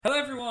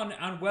everyone,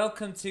 and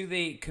welcome to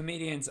the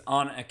Comedians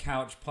on a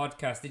Couch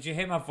podcast. Did you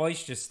hear my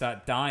voice just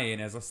start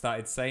dying as I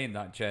started saying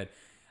that, Jed?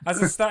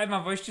 As I started,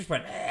 my voice just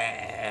went.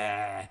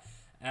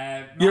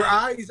 Your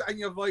eyes and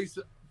your voice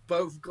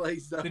both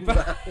glazed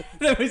over.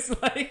 There was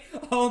like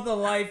all the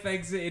life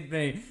exited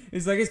me.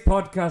 It's like it's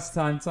podcast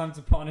time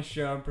to put on a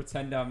show and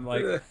pretend I'm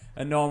like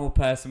a normal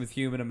person with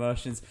human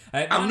emotions.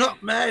 I'm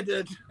not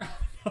murdered.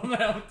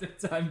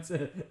 time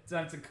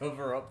to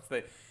cover up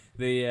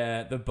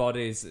the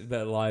bodies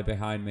that lie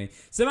behind me.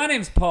 So my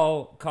name's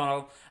Paul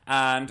Connell,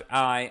 and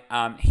I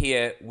am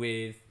here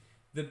with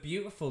the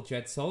beautiful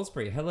Jed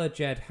Salisbury. Hello,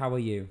 Jed. How are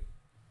you?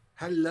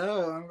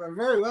 Hello, I'm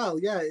very well.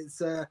 Yeah,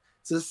 it's a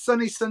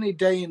sunny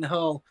day in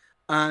Hull,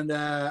 and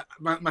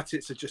my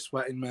tits are just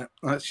sweating, mate.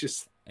 That's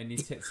just. And your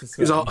tits are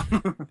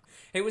sweating.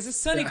 It was a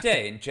sunny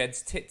day, and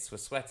Jed's tits were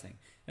sweating.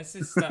 Let's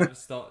just start a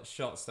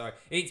short story.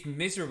 It's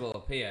miserable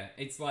up here.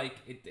 It's like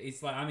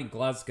I'm in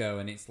Glasgow,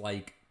 and it's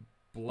like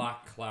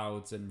black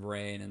clouds and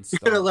rain and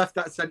stuff. You could have left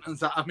that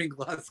sentence at I'm in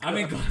Glasgow. I'm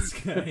in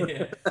Glasgow,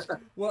 yeah.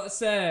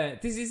 What's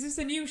is this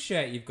a new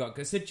shirt you've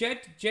got? So Jed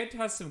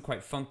has some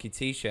quite funky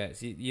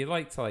t-shirts. You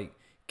like to like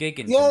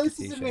gig in Yeah, this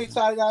t-shirts. is a new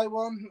tie-dye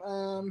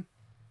one.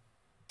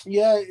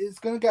 Yeah, it's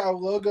going to get our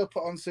logo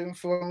put on soon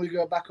for when we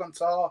go back on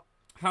tour.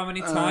 How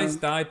many ties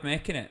died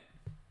making it?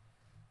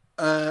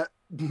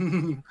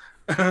 None.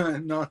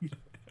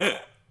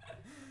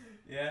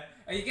 Yeah.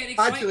 Are you getting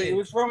excited? Actually, it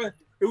was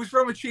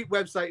from a cheap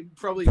website,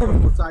 probably a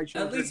couple of tie shirts.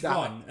 At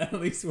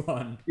least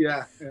one.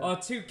 Yeah. Or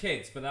two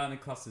kids, but that only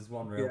costs us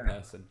one real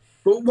person.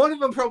 But one of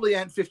them probably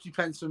earned 50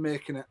 pence for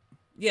making it.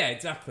 Yeah,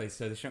 exactly.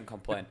 So they shouldn't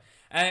complain.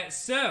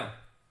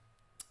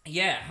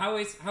 Yeah, how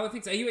are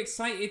things? Are you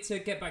excited to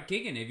get back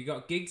gigging? Have you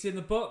got gigs in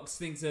the books?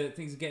 Things are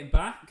getting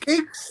back.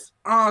 Gigs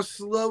are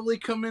slowly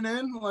coming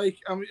in. Like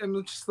I'm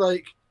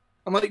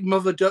like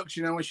Mother Ducks,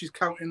 you know, when she's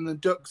counting the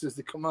ducks as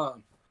they come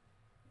on.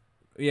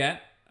 Yeah,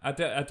 I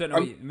don't know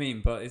what you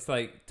mean, but it's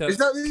like is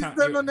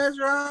that on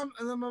Ezra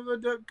and the Mother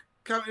Duck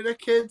counted her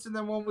kids, and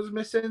then one was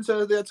missing,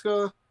 so they had to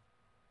go.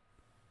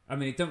 I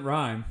mean, it doesn't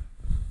rhyme.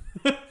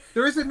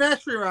 There is a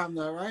nursery rhyme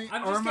though, right?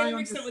 I'm just getting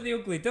mixed up with the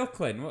Ugly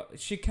Duckling. What?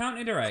 She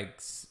counted her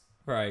eggs,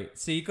 right?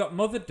 So you got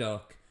Mother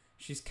Duck.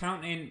 She's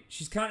counting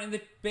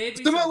the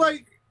babies. Something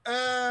like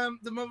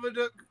the Mother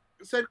Duck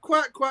said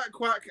quack quack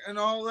quack, and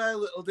all their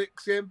little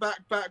dicks came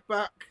back.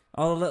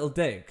 All the little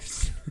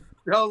dicks.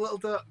 All little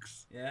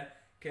ducks. Yeah,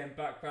 came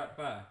back.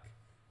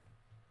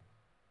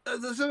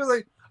 There's something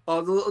like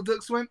all the little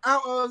ducks went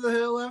out of the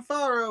hill and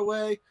far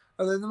away,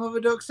 and then the Mother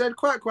Duck said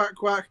quack quack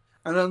quack,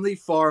 and only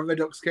 4 of the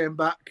ducks came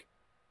back.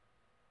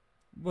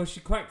 Well, she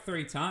quacked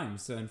 3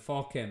 times, and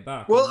 4 came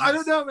back. Well, I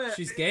don't know, mate.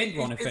 She's gained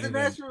one. If it's anything. A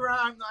nursery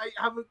rhyme that I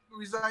haven't.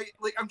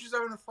 Like I'm just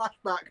having a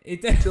flashback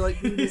to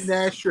like the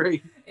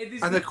nursery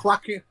and the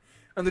quacking,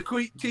 and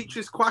the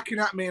teacher's quacking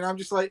at me, and I'm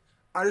just like,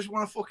 I just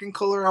want to fucking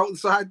colour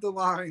outside the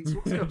lines.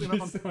 What's going on?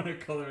 Just want to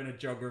colour in a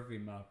geography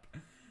map.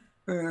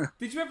 Yeah.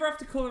 Did you ever have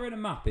to colour in a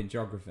map in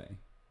geography?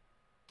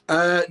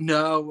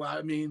 No.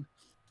 I mean,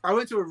 I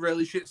went to a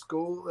really shit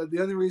school. The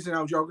only reason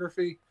our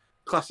geography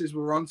classes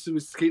were on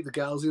was to keep the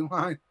girls in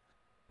line.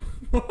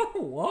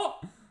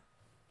 What?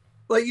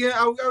 Like, yeah,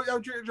 our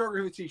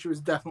geography teacher was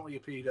definitely a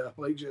pedo.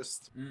 Like,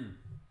 just...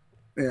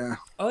 Yeah.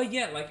 Oh,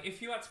 yeah, like, if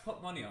you had to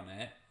put money on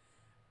it,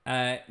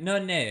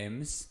 no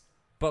names,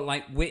 but,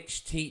 like,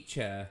 which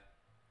teacher,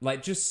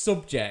 like, just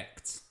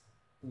subject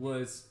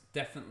was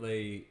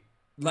definitely...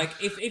 Like,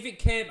 if it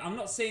came... I'm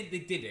not saying they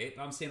did it,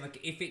 but I'm saying, like,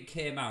 if it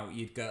came out,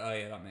 you'd go, oh,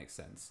 yeah, that makes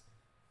sense.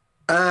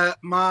 One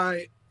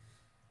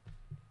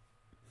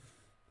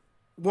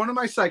of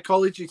my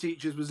psychology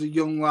teachers was a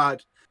young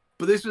lad,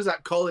 but this was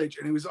at college,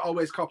 and he was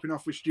always copying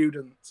off with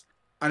students,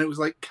 and it was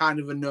like kind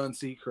of a known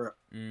secret.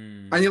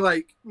 And you're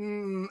like,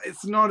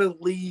 it's not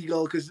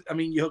illegal because I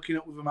mean you're hooking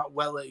up with them at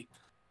Welly,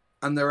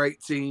 and they're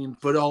 18,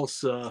 but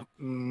also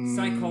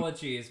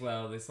psychology as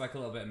well. There's like a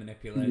little bit of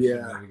manipulation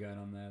maybe going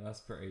on there. That's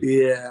pretty.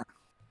 Yeah.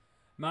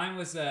 Mine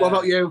was. What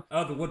about you?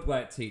 Oh, the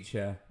woodwork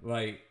teacher,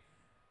 like.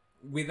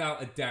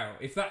 Without a doubt.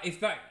 If that, in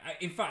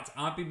fact,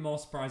 I'd be more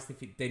surprised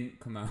if it didn't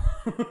come out.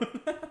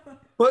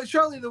 But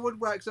surely the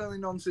woodwork's only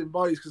nonsense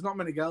boys because not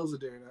many girls are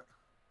doing it.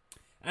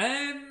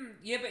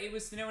 Yeah, but it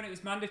was, when it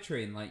was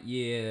mandatory in like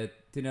year,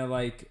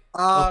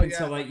 up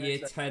until like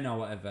year 10 or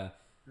whatever.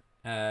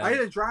 I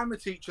had a drama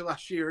teacher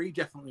last year. He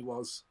definitely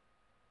was.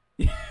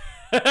 Don't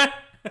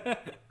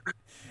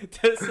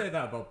say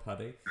that about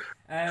Paddy.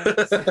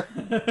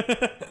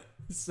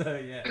 So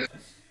yeah.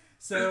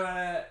 So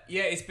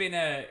yeah, it's been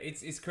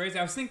it's crazy.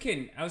 I was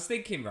thinking,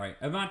 right?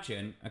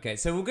 Imagine, okay,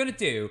 so we're gonna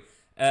do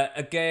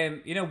a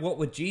game. You know, what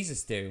would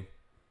Jesus do?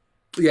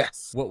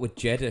 Yes. What would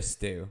Jedus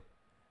do?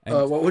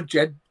 What would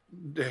Jed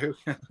do?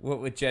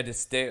 What would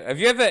Jedus do? Have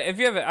you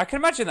ever? I can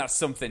imagine that's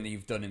something that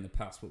you've done in the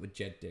past. What would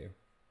Jed do?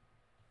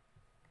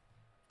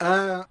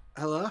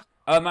 Hello.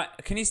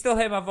 Can you still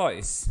hear my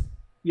voice?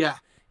 Yeah.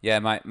 Yeah,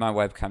 my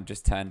webcam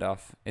just turned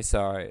off. It's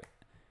alright.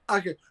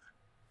 Okay.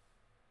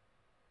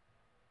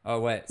 Oh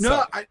wait.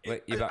 No, I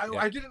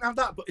didn't have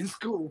that, but in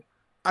school,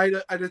 I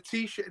had a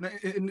T-shirt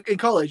in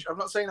college. I'm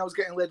not saying I was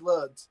getting laid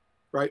loads,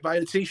 right? But I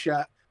had a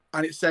T-shirt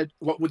and it said,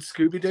 "What would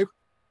Scooby do?"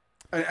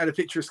 And it had a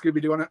picture of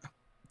Scooby Doo on it.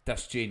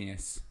 That's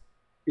genius.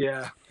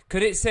 Yeah.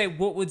 Could it say,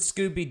 "What would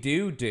Scooby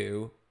Doo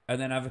do?" and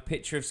then have a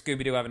picture of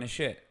Scooby Doo having a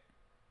shit?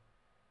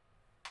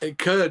 It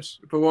could,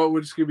 but what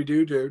would Scooby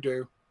Doo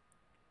do?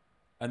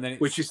 And then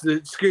which is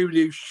the Scooby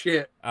Doo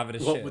shit.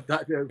 Having a what shit. would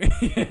that do?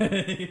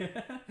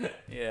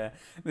 Yeah,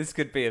 this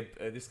could be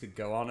this could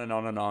go on and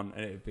on and on,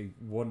 and it would be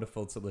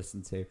wonderful to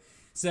listen to.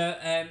 So,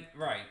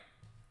 right,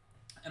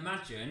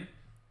 imagine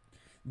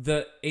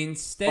that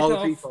instead all the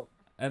of people.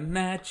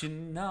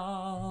 imagine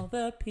all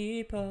the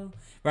people.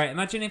 Right,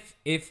 imagine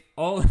if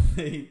all of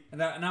the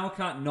now I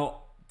can't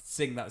not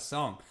sing that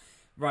song.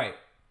 Right,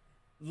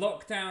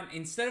 lockdown,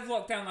 instead of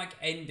lockdown like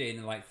ending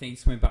and like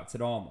things coming back to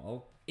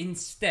normal,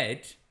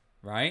 instead,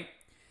 right,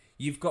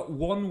 you've got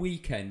one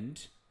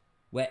weekend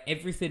where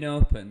everything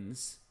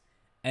opens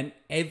and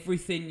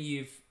everything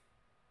you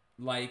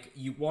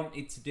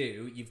wanted to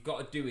do, you've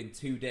got to do in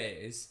 2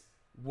 days.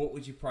 What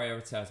would you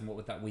prioritize and what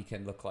would that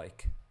weekend look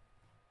like?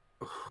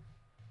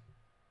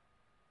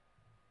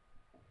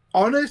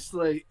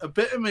 Honestly, a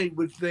bit of me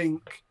would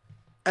think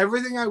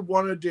everything I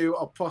want to do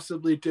or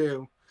possibly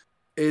do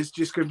is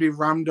just going to be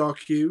rammed or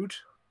queued.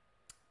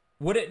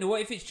 What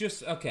if it's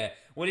just okay?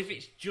 What if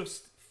it's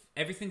just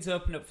everything's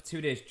open up for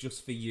 2 days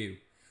just for you?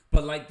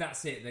 But like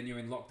that's it. Then you're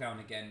in lockdown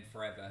again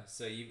forever.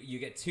 So you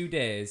get 2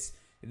 days.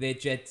 They're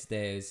Jed's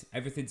days.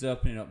 Everything's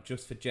opening up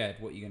just for Jed.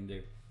 What are you gonna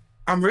do?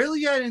 I'm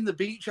really getting in the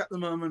beach at the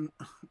moment.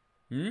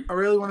 I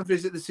really want to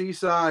visit the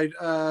seaside.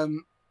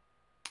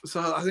 So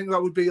I think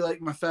that would be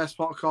like my first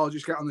port of call.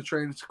 Just get on the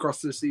train to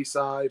cross to the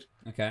seaside.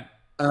 Okay.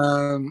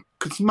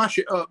 Could smash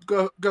it up.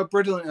 Go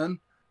Bridlington.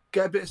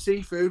 Get a bit of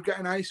seafood. Get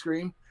an ice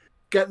cream.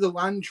 Get the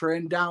land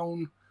train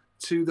down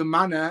to the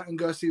manor and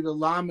go see the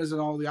llamas and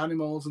all the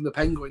animals and the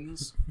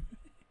penguins.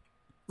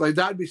 Like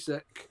that'd be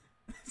sick.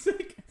 It's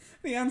like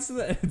the answer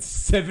that a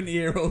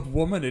 70-year-old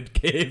woman had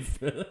gave.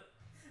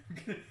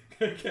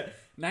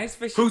 Nice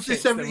fish. Who's the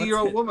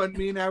 70-year-old woman?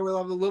 Me and I will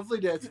have a lovely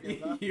day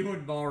together. You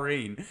and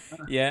Maureen.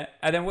 Yeah.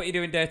 And then what are you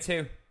doing day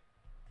 2?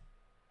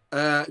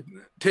 Day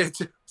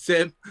 2,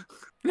 same.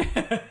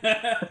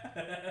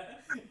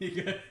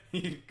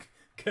 you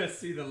go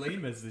see the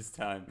lemurs this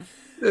time.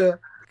 Yeah.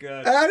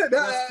 God. I don't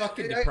know. That's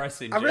fucking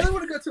depressing. I really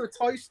want to go to a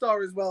toy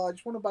store as well. I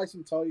just want to buy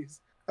some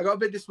toys. I got a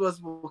bit of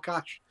disposable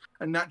cash,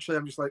 and naturally,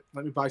 I'm just like,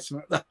 let me buy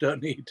something that I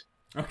don't need.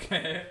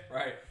 Okay,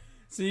 right.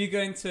 So you're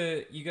going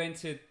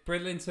to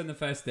Bridlington the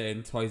first day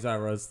and Toys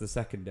R Us the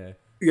second day.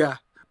 Yeah,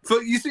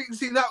 but you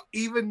see that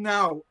even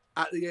now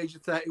at the age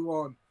of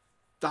 31,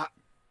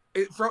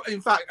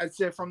 in fact, I'd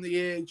say from the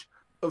age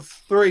of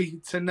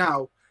 3 to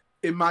now,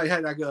 in my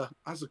head, I go,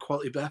 that's a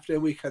quality birthday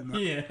weekend.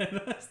 That. Yeah,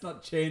 that's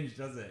not changed,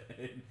 does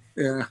it?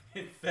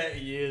 In 30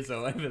 years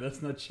or whatever,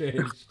 that's not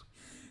changed.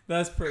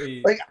 That's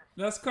pretty.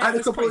 That's quite. I had a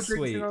that's couple quite of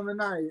drinks sweet. in on the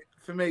night.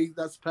 For me,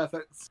 that's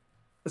perfect.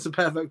 That's a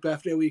perfect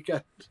birthday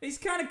weekend. He's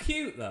kind of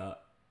cute, though.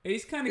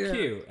 He's kind of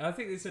cute. I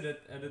think there's an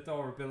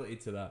adorability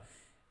to that.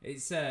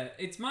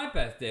 It's my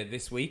birthday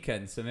this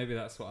weekend, so maybe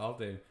that's what I'll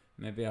do.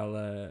 Maybe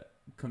I'll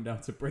come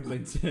down to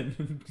Bridlington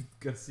and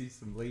go see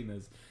some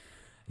lemurs.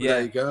 Yeah,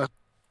 there you go.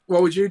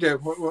 What would you do?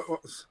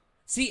 What's...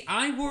 See,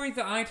 I worry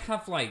that I'd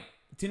have like.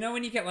 Do you know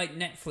when you get like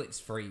Netflix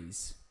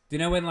freeze? Do you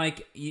know when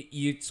like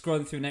you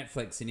scrolling through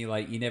Netflix and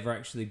you never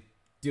actually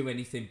do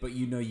anything, but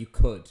you know you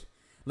could.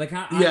 Like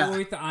I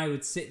worry that I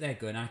would sit there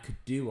going, I could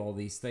do all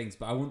these things,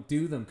 but I won't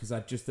do them because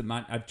I'd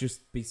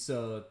just be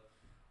so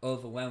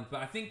overwhelmed.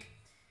 But I think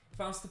if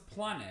I was to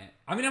plan it,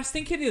 I mean, I was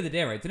thinking the other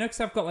day, right? Do you know?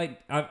 Because I've got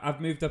like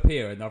I've moved up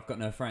here and I've got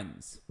no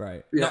friends,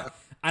 right? Yeah.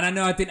 And I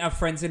know I didn't have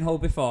friends in Hull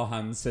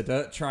beforehand, so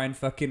don't try and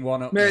fucking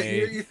one up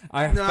me.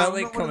 I felt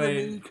it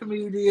coming.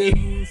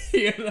 Comedians.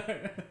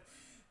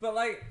 But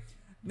like.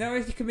 Now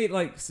if you can meet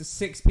like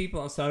 6 people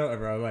outside or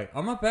whatever, I'm like,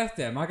 on my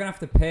birthday, am I gonna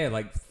have to pay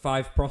like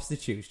 5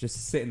 prostitutes just to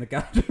sit in the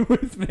garden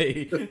with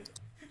me,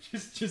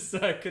 just so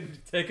I can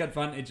take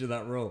advantage of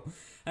that rule?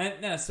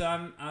 No, so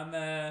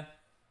I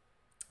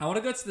want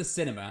to go to the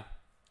cinema.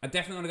 I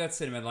definitely want to go to the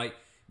cinema, like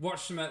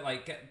watch them at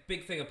like get a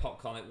big thing of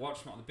popcorn, like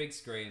watch them on the big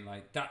screen,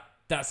 like that.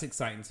 That's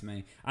exciting to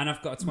me. And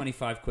I've got a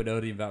 25 quid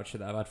Odeon voucher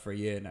that I've had for a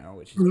year now,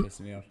 which is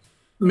pissing me off.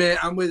 Mate,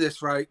 I'm with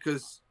this, right?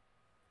 Because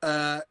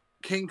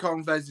King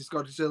Kong vs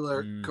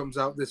Godzilla comes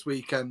out this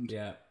weekend.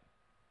 Yeah.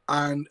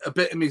 And a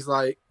bit of me's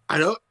like, I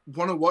don't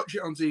want to watch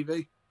it on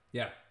TV.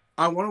 Yeah.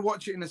 I want to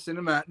watch it in a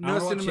cinema. No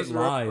cinemas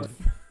live.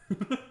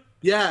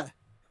 Yeah.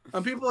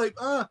 And people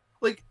are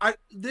like,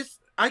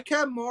 I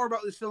care more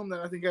about this film than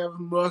I think I have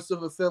most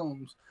other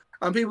films.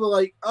 And people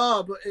are like,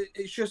 but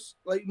it's just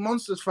like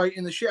monsters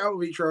fighting the shit out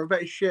of each other. I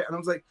bet it's shit. And I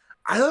was like,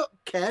 I don't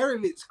care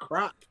if it's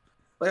crap.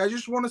 Like, I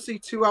just want to see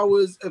 2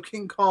 hours of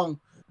King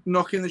Kong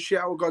knocking the shit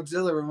out of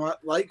Godzilla, and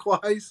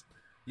likewise.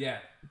 Yeah.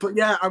 But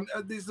yeah,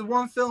 there's the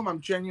one film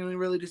I'm genuinely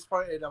really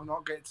disappointed I'm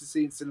not getting to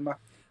see in cinema.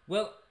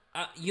 Well,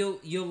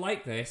 you'll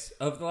like this.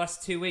 Over the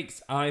last 2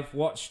 weeks, I've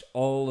watched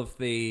all of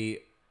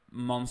the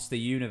monster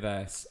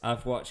universe.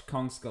 I've watched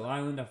Kong Skull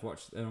Island. I've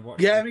watched me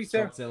too.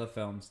 Godzilla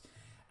films.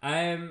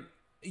 I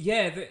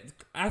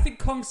think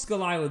Kong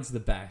Skull Island's the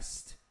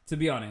best, to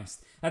be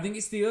honest. I think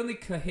it's the only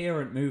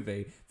coherent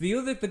movie. The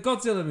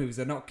Godzilla movies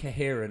are not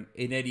coherent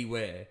in any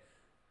way.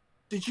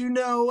 Did you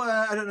know,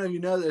 I don't know if you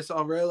know this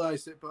or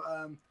realised it, but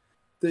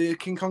the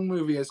King Kong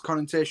movie has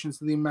connotations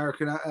to the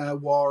American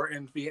war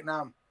in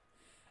Vietnam.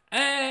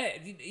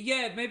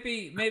 Yeah,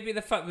 maybe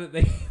the fact that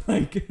they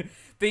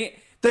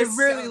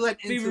really lean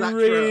into that.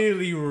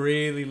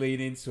 Really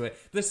lean into it.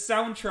 The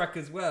soundtrack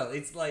as well.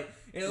 It's like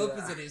it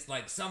opens and it's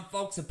like some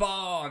folks are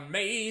born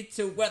made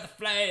to wear the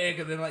flag,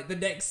 and then like the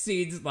next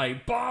scene's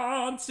like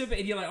born to be,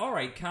 and you're like, all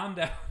right, calm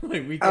down.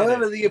 Like we.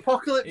 However, the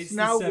Apocalypse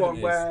Now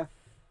one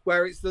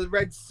where it's the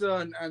red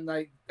sun and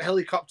like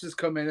helicopters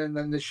come in and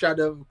then the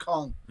shadow of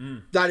Kong.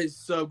 That is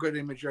so good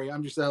imagery.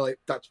 I'm just there like,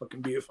 that's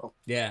fucking beautiful.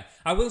 Yeah,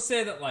 I will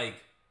say that like.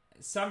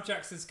 Sam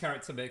Jackson's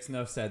character makes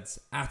no sense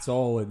at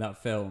all in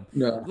that film.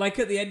 No. Like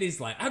at the end, he's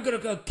like, "I'm gonna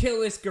go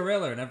kill this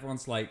gorilla," and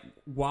everyone's like,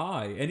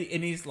 "Why?" And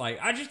he's like,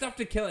 "I just have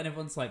to kill it," and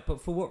everyone's like,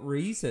 "But for what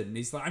reason?" And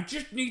he's like, "I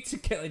just need to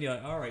kill it." And you're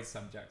like, "All right,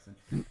 Sam Jackson."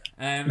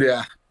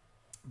 Yeah.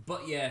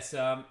 But yeah,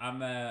 so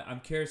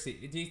I'm curious.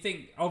 Do you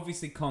think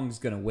obviously Kong's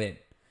gonna win?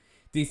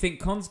 Do you think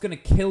Kong's gonna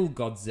kill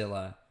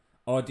Godzilla,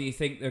 or do you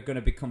think they're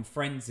gonna become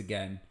friends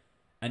again?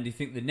 And do you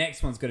think the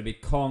next one's gonna be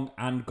Kong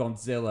and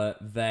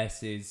Godzilla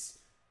versus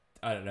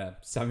I don't know,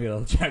 Samuel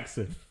L.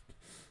 Jackson.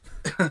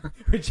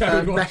 Which I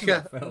would watch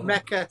that film.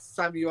 Mecha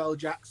Samuel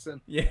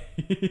Jackson. Yeah.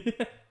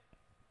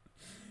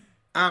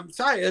 I'm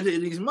tired of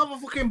these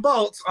motherfucking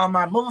bolts on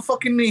my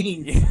motherfucking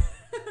knees.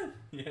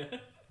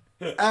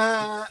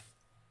 Yeah.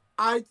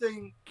 I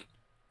think,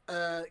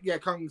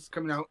 Kong's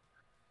coming out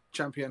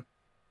champion.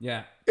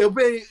 Yeah. It'll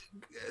be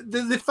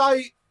the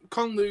fight.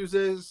 Kong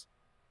loses,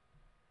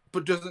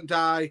 but doesn't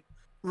die.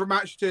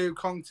 Rematch 2,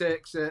 Kong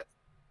takes it.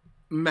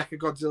 Mecha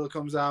Godzilla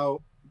comes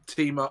out.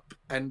 Team up,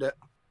 end it.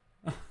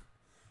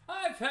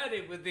 I've had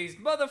it with these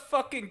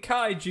motherfucking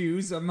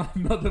kaijus on my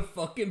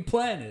motherfucking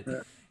planet.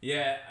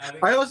 Yeah.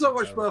 I also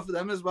watched both of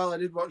them as well. I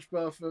did watch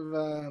both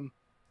of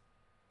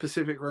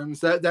Pacific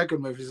Rims. They're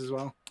good movies as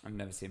well. I've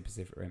never seen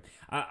Pacific Rim.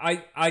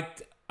 I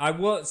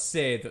won't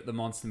say that the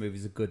monster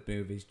movies are good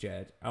movies,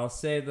 Jed. I'll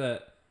say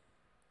that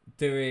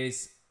there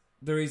is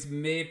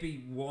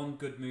maybe one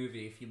good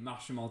movie if you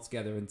mash them all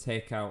together and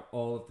take out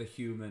all of the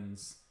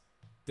humans.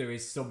 There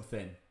is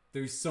something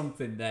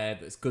there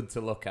that's good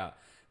to look at.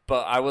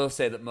 But I will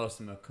say that most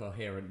of them are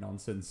coherent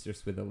nonsense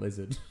just with a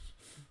lizard.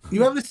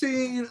 You ever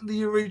seen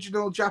the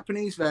original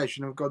Japanese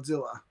version of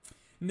Godzilla?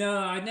 No,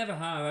 I never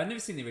have. I've never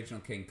seen the original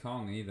King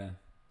Kong either.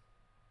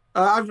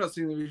 I've not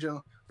seen the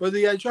original. But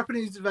the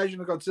Japanese version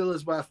of Godzilla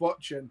is worth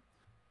watching.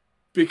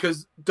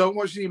 Because don't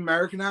watch the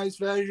Americanized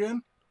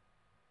version.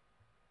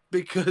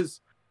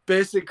 Because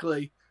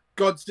basically,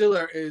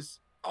 Godzilla is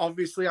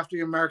obviously after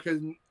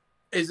America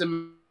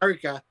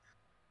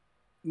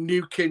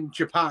nuking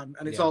Japan,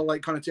 and it's all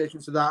like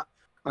connotations to that,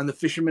 and the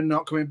fishermen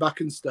not coming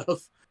back and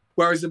stuff.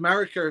 Whereas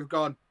America have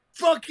gone,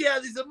 fuck yeah,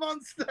 there's a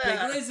monster! Big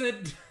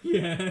lizard!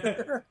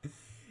 Yeah.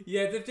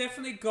 Yeah, they've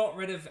definitely got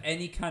rid of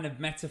any kind of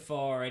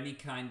metaphor, any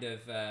kind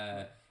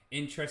of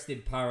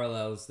interesting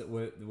parallels that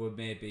were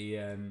maybe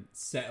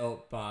set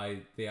up by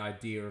the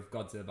idea of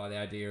Godzilla, by the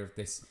idea of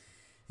this,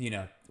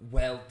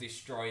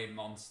 world-destroying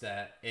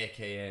monster,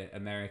 aka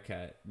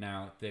America.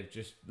 Now they've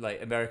just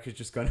America's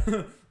just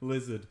gone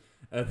lizard,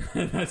 and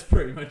that's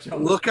pretty much all.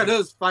 Look at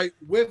us fight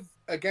with,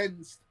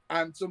 against,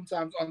 and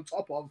sometimes on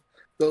top of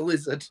the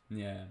lizard.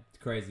 Yeah, it's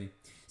crazy.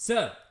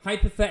 So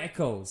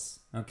hypotheticals,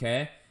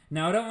 okay.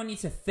 Now I don't want you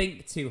to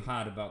think too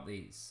hard about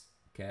these,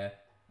 okay.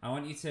 I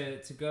want you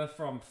to go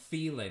from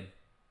feeling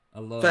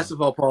alone. First of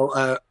all, Paul,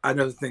 I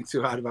never think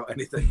too hard about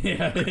anything.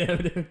 yeah,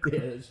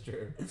 that's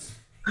true.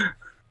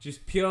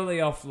 Just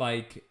purely off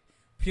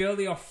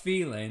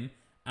feeling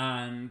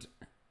and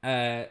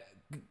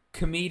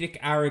comedic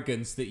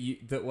arrogance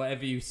that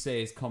whatever you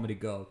say is comedy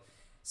gold.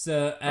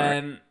 So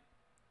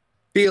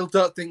feel,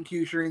 don't think,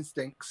 use your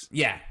instincts.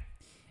 Yeah.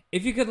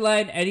 If you could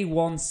learn any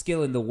one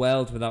skill in the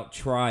world without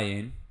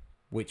trying,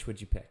 which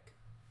would you pick?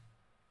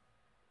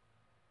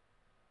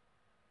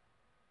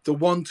 The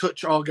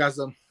one-touch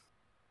orgasm.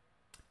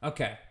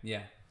 Okay,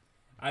 yeah.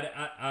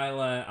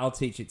 I'll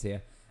teach it to you.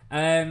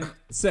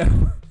 So.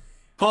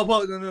 Paul,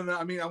 no.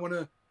 I mean, I want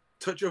to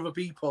touch other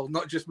people,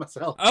 not just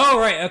myself. Oh,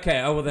 right,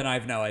 okay. Oh, well, then I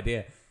have no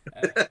idea.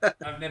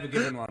 I've never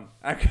given one.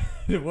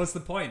 What's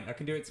the point? I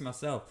can do it to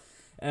myself.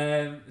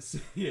 So,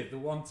 yeah, the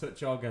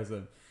one-touch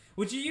orgasm.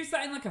 Would you use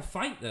that in, a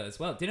fight, though, as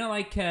well? Do you know,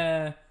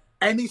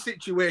 any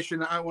situation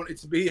that I wanted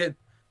to be in.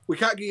 We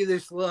can't give you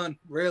this loan,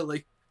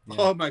 really. Yeah.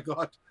 Oh, my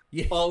God.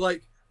 Yeah. Or,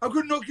 I'm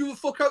going to knock you the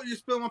fuck out, you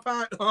spill my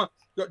pint. Oh,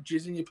 you got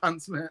jizz in your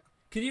pants, mate.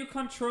 Can you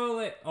control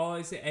it, or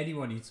is it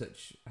anyone you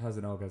touch has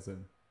an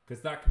orgasm?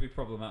 Because that could be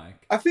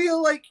problematic. I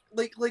feel like,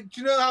 do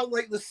you know how,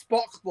 the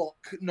Spock book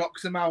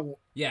knocks him out?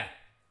 Yeah.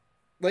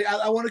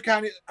 I want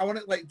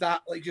it like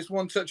that, just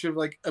one touch of,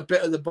 a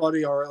bit of the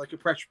body or, a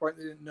pressure point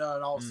they didn't know,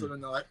 and all of a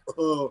sudden they're like,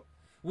 oh.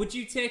 Would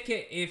you take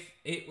it if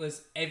it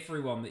was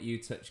everyone that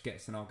you touch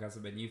gets an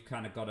orgasm and you've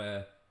kind of got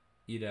to,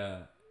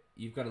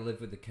 you've got to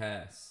live with the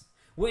curse?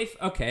 What if,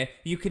 okay,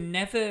 you can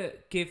never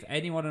give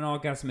anyone an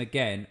orgasm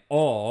again,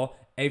 or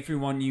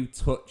everyone you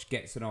touch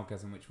gets an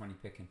orgasm? Which one are you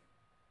picking?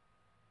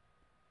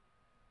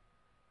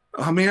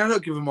 I mean, I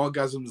don't give them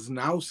orgasms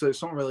now, so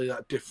it's not really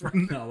that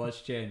different. No,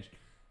 let's change.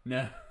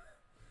 No.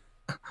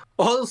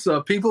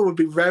 Also, people would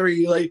be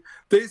very like,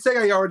 they say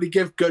I already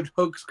give good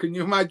hugs. Can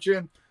you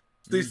imagine?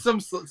 There's some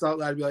sluts out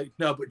there who'd be like,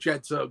 no, but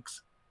Jed's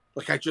hugs.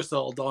 Like, I just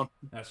hold on.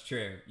 That's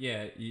true.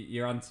 Yeah,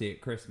 you're auntie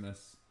at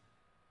Christmas.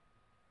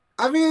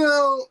 I mean,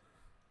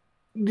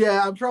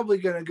 yeah, I'm probably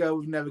going to go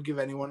with never give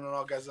anyone an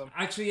orgasm.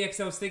 Actually, yeah, because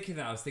I was thinking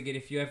that. I was thinking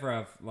if you ever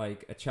have,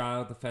 like, a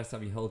child, the first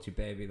time you hold your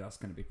baby, that's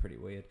going to be pretty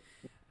weird.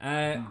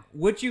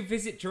 Would you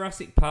visit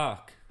Jurassic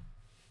Park?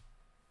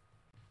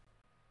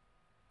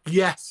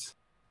 Yes.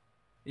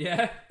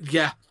 Yeah?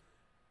 Yeah.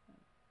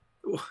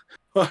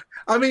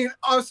 I mean,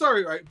 I'm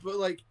sorry, right? But,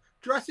 like,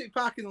 Jurassic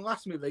Park in the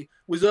last movie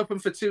was open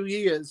for 2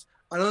 years,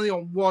 and only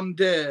on one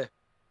day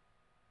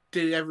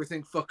did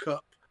everything fuck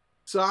up.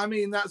 So, I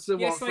mean, that's the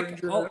it's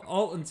like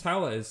Alton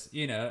Towers,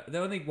 you know. The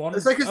only one,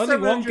 it's like only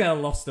one girl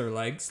lost her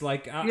legs.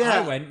 Like,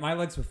 I went, my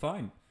legs were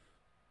fine.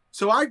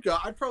 So I'd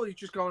probably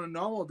just go on a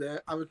normal day.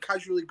 I would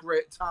casually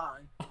great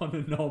time. On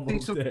a normal day.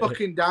 See some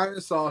fucking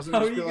dinosaurs. And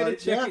how are you going to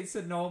check it's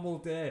a normal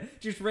day?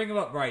 Just ring them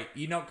up, right?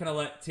 You're not going to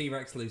let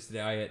T-Rex loose today,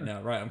 are you?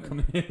 No, right, I'm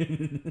coming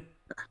in.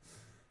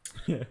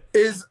 Yeah.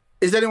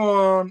 Is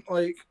anyone,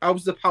 like,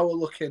 how's the power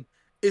looking?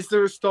 Is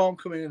there a storm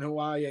coming in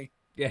Hawaii?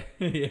 Yeah,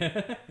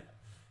 yeah.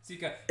 So you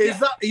go,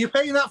 are you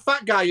paying that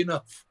fat guy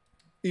enough?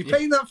 Are you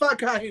paying that fat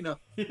guy enough?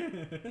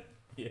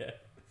 Yeah.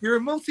 You're a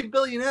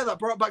multi-billionaire that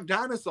brought back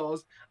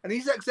dinosaurs, and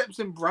he's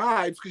accepting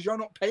bribes because you're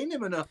not paying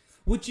him enough.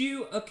 Do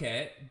you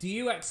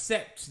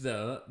accept,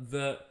 though,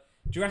 that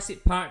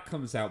Jurassic Park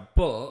comes out,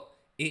 but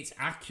it's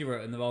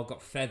accurate and they've all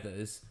got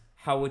feathers?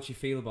 How would you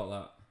feel about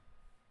that?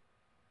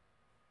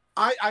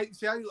 I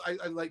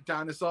like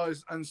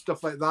dinosaurs and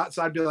stuff like that,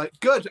 so I'd be like,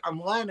 good, I'm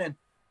learning.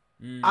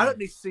 I don't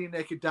need to see a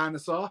naked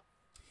dinosaur.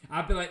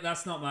 I'd be like,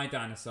 that's not my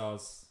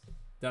dinosaurs.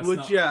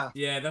 Would ya?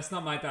 Yeah, that's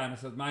not my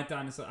dinosaurs. My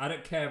dinosaurs, I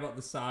don't care about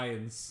the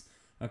science.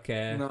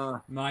 Okay.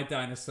 No. My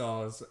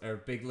dinosaurs are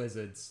big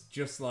lizards,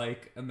 just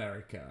like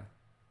America.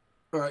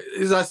 Right.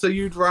 Is that so?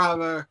 You'd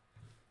rather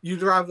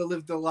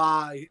live the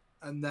lie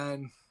and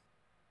then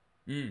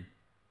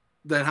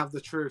have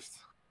the truth.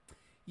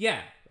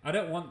 Yeah, I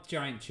don't want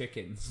giant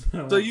chickens.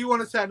 So you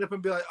want to stand up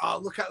and be like, oh,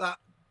 look at that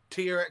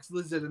T-Rex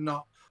lizard, and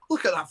not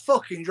look at that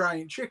fucking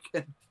giant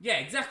chicken. Yeah,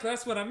 exactly.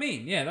 That's what I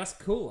mean. Yeah, that's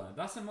cooler.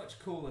 That's a much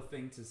cooler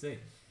thing to see.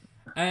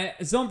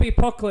 Zombie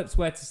apocalypse,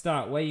 where to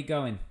start? Where are you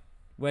going?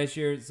 Where's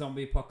your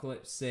zombie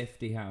apocalypse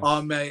safety house?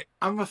 Oh, mate,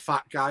 I'm a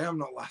fat guy. I'm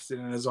not lasting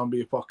in a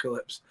zombie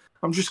apocalypse.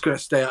 I'm just going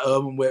to stay at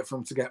home and wait for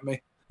them to get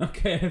me.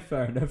 Okay,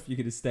 fair enough. You're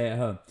going to stay at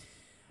home.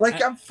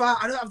 Like, I'm fat.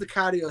 I don't have the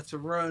cardio to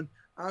run.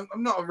 I'm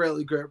not a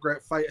really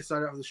great fighter, so I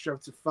don't have the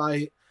strength to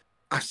fight.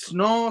 I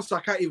snore, so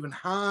I can't even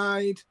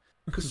hide.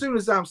 Because as soon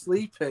as I'm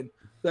sleeping,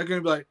 they're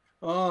going to be like,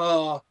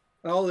 oh,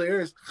 and all they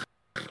hear is...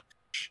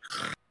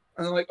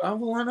 And I'm like, oh,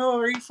 well, I know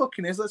where he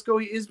fucking is. Let's go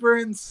eat his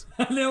brains.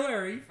 I know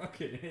where he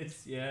fucking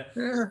is, yeah.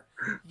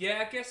 Yeah,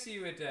 I guess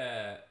you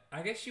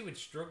would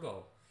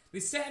struggle.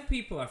 There's certain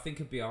people I think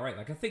would be alright.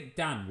 Like, I think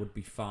Dan would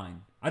be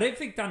fine. I don't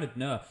think Dan would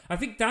know. I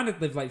think Dan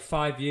would live like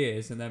 5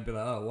 years and then be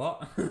like, oh,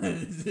 what?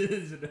 I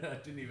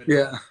didn't even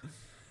know.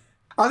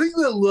 I think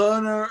the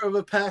learner of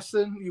a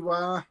person you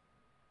are,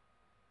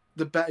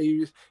 the better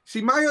you...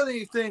 See, my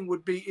only thing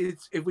would be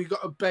is if we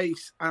got a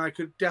base and I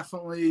could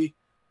definitely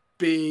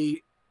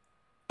be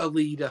a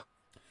leader.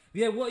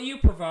 Yeah, what are you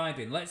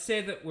providing? Let's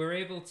say that we're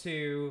able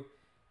to,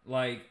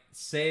 like,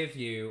 save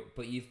you,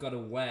 but you've got to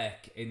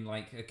work in,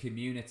 like, a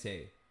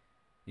community.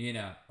 You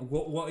know,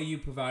 what are you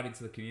providing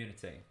to the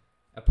community?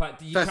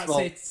 You can't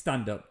say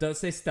stand up. Don't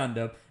say stand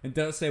up, and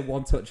don't say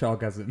one touch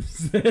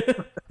orgasms.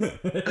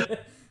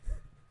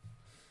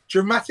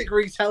 Dramatic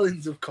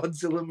retellings of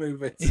Godzilla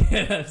movies.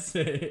 Yeah, that's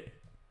it.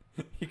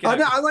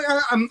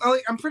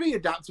 I'm pretty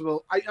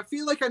adaptable. I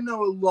feel like I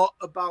know a lot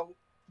about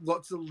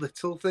lots of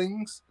little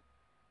things.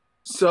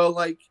 So,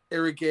 like,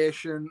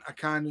 irrigation, I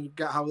kind of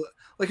get how...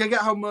 Like, I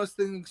get how most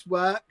things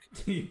work.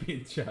 You'd be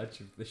in charge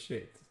of the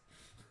shit.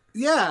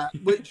 Yeah,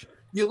 which...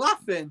 You're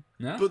laughing,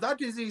 no? But that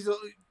disease,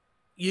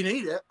 you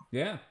need it.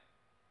 Yeah.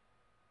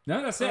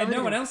 No, that's it.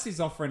 No one else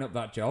is offering up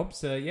that job,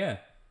 so yeah.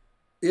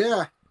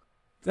 Yeah.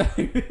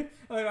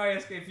 I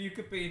ask if you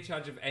could be in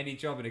charge of any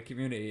job in a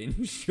community,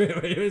 and straight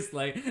away it was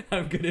like,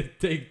 I'm going to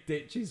dig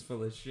ditches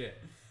full of shit.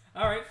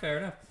 All right, fair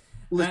enough.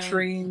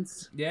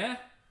 Latrines. Yeah.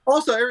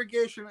 Also,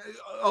 irrigation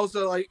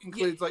also like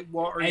includes like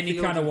water. Any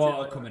kind of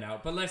water coming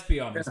out. But let's be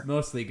honest,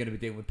 mostly going to be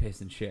dealing with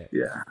piss and shit.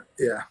 Yeah,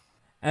 yeah.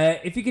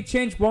 If you could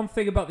change one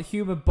thing about the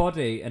human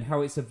body and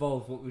how it's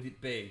evolved, what would it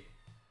be?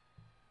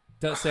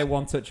 Don't say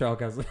one touch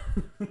orgasm.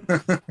 I'm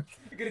going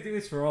to do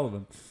this for all of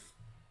them.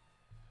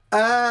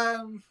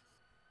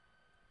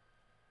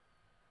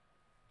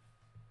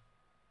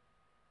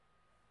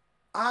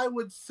 I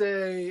would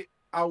say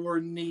our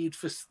need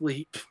for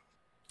sleep.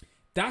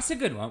 That's a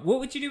good one. What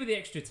would you do with the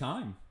extra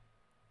time?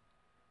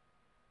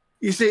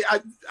 You see,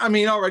 I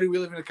mean, already we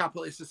live in a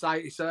capitalist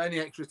society, so any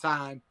extra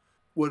time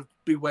would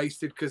be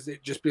wasted because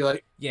it'd just be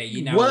like, Yeah,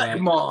 you now work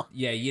more.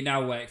 Yeah, you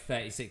now work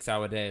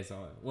 36-hour days,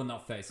 or well,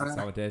 not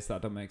 36-hour days.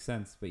 That don't make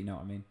sense, but you know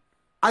what I mean.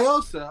 I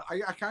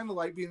kind of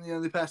like being the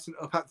only person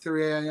up at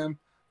 3 a.m.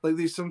 Like,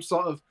 there's some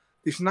sort of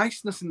this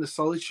niceness in the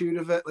solitude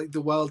of it. Like,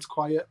 the world's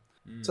quiet,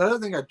 so I don't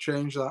think I'd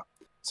change that.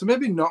 So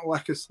maybe not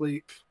lack of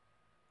sleep.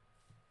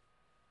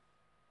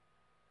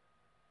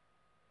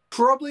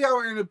 Probably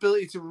our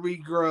inability to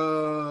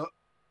regrow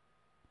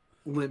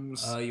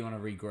limbs. Oh, you want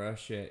to regrow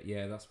shit?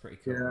 Yeah, that's pretty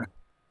cool. Yeah.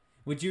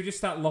 Would you just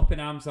start lopping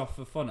arms off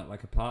for fun at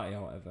like a party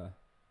or whatever?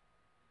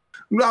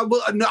 No,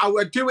 I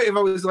would do it if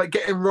I was like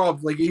getting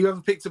robbed. Like, you ever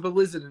picked up a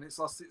lizard and it's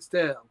lost its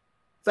tail?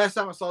 First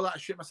time I saw that, I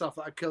shit myself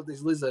that I killed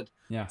this lizard.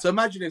 Yeah. So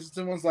imagine if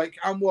someone's like,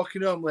 I'm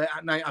walking home late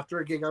at night after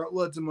a gig, I got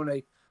loads of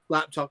money,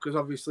 laptop, because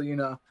obviously, you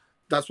know,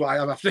 that's what I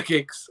have after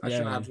gigs. I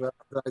shouldn't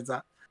advertise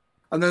that.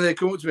 And then they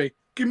come up to me,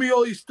 give me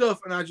all your stuff,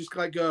 and I just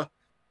like go,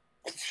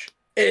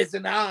 here's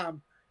an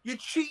arm. You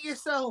cheat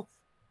yourself.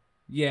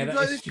 Yeah,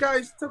 like, this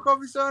guy's took off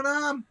his own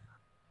arm.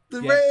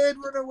 The raid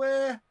run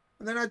away,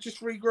 and then I just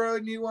regrow a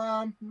new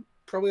arm.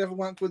 Probably have a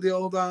wank with the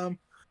old arm.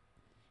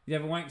 You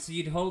ever wank? So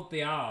you'd hold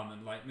the arm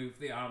and like move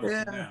the arm up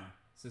and down,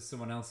 so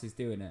someone else is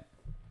doing it.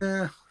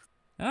 Yeah.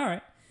 All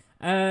right.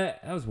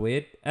 That was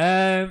weird.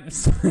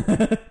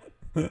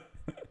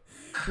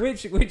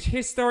 Which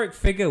historic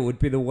figure would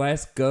be the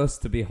worst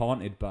ghost to be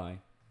haunted by?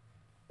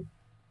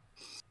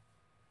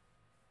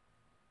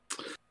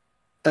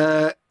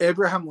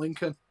 Abraham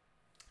Lincoln.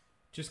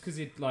 Just because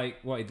he'd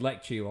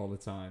lecture you all the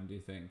time, do you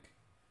think?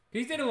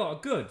 He did a lot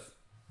of good.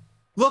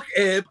 Look,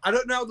 Abe, I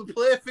don't know how the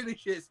play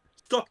finishes.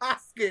 Stop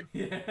asking.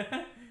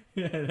 Yeah,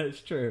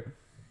 that's true.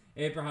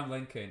 Abraham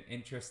Lincoln,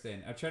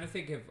 interesting. I'm trying to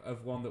think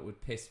of one that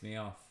would piss me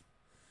off.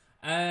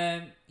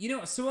 You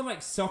know, someone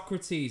like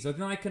Socrates, or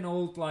like an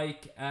old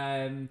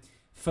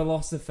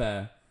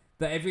philosopher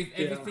that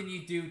everything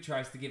you do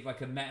tries to give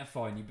like a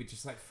metaphor, and you'd be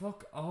just like,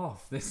 fuck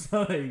off. This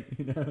like,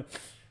 you know.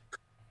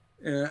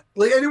 Yeah,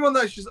 like anyone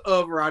that's just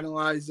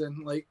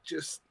overanalyzing, like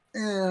just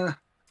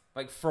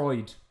like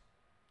Freud.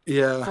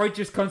 Yeah, Freud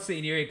just constantly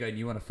in your ear going,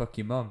 "You want to fuck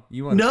your mum?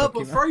 You want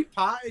but Freud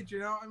partied. You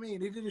know what I mean?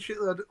 He did a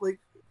shitload.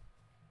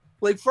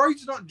 Like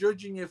Freud's not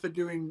judging you for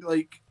doing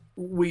like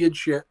weird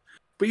shit,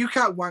 but you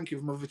can't wank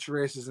if Mother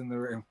Teresa's in the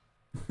room.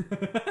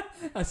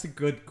 That's a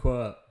good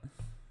quote.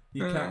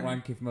 You can't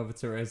wank if Mother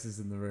Teresa's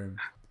in the room.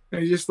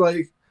 And you're just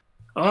like,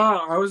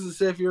 I was the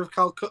savior of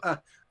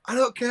Calcutta. I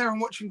don't care. I'm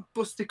watching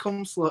Busty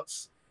Cum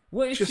Sluts.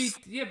 What if she?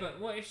 Yeah,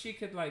 but what if she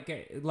could like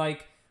get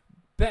like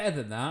better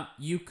than that?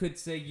 You could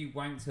say you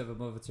wanked over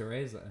Mother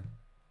Teresa.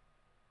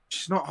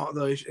 She's not hot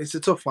though. It's a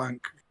tough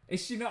wank.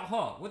 Is she not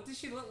hot? What does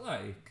she look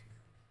like?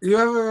 You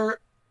ever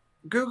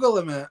Google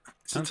her, mate?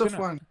 It's a tough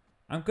wank.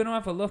 I'm gonna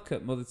have a look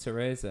at Mother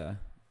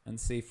Teresa and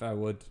see if I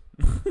would.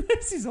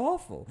 This is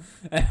awful.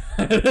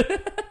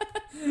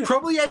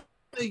 Probably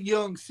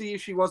young. See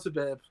if she was a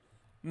babe.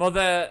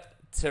 Mother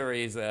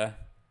Teresa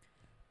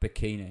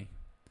bikini.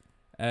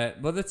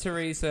 Mother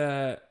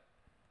Teresa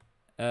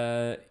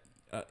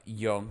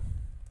young.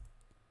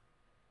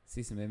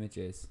 See some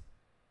images.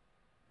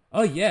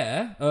 Oh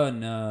yeah. Oh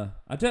no.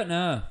 I don't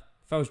know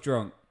if I was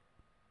drunk.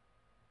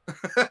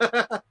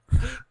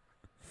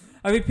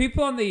 I mean,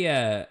 people on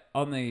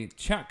the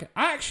chat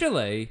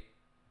actually.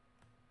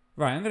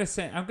 Right, I'm gonna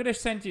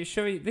send you.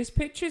 Show you. This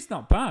picture's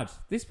not bad.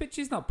 This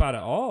picture's not bad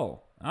at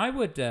all. I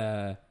would.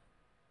 Yeah,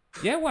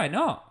 why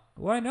not?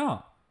 Why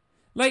not?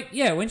 Like,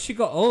 yeah, when she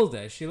got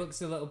older, she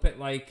looks a little bit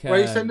like... Where are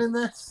you sending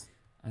this?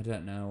 I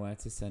don't know where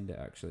to send it,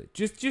 actually.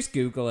 Just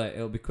Google it.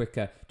 It'll be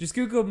quicker. Just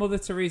Google Mother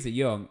Teresa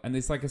Young, and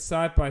there's like a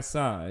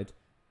side-by-side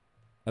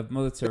of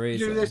Mother Teresa.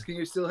 If you do this, can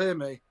you still hear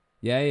me?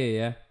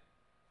 Yeah.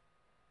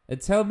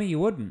 And tell me you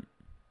wouldn't.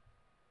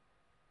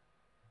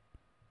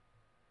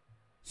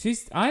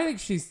 I think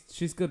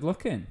she's good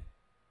looking.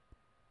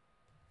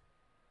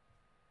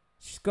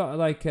 She's got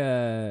like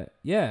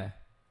yeah.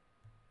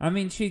 I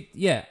mean,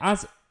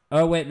 as...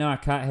 Oh, wait, no, I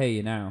can't hear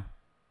you now.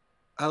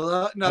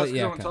 Hello? No, it's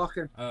because I'm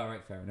talking. Oh, all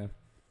right, fair enough.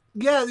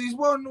 Yeah, there's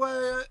one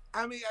where,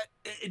 I mean,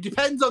 it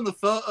depends on the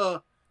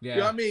photo. Yeah. You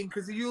know what I mean?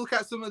 Because if you look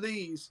at some of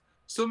these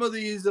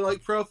are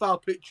like profile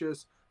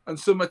pictures, and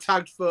some are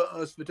tagged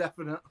photos for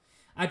definite.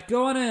 I'd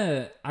go on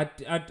a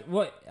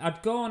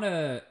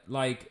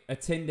like a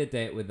Tinder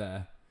date with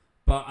her,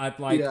 but I'd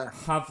like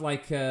have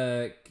like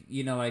a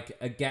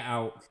get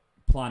out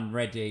plan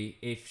ready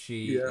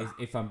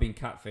if I'm being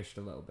catfished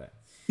a little bit.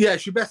 Yeah,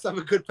 she best have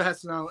a good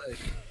personality.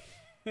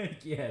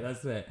 Yeah,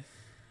 that's it.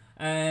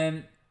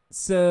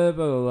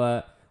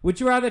 So, would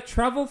you rather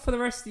travel for the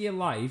rest of your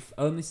life,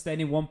 only staying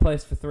in one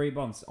place for 3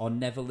 months, or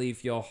never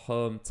leave your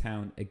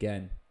hometown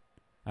again?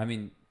 I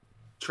mean...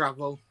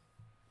 Travel.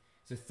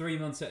 So 3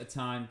 months at a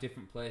time,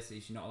 different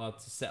places, you're not allowed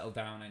to settle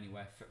down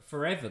anywhere.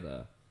 Forever,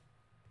 though.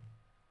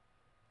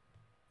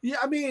 Yeah,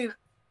 I mean...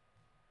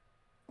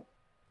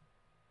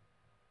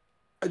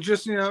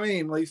 Just, you know what I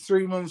mean? Like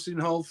 3 months in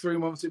Hull, 3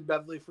 months in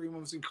Beverley, 3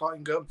 months in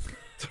Cottingham,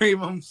 3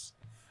 months.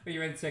 But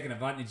you're taking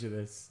advantage of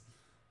this.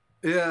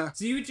 Yeah.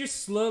 So you would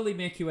just slowly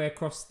make your way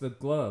across the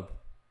globe.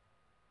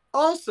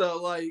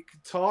 Also, like,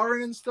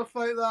 touring and stuff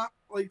like that.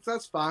 Like,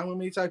 that's fine with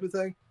me type of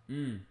thing.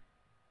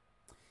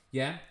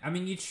 Yeah. I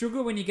mean, you'd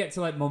struggle when you get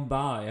to, like,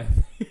 Mumbai, I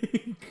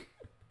think.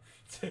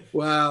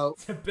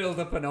 to build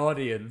up an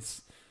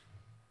audience.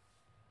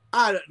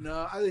 I don't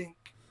know. I think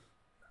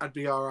I'd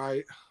be all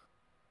right.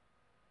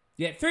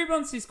 Yeah, 3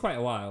 months is quite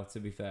a while, to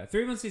be fair.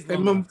 3 months is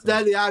And long.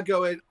 there they are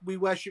going, we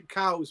worship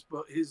cows,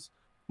 but his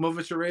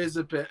Mother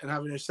Teresa bit and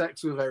having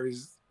sex with her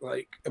is,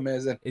 like,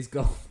 amazing. It's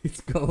gold.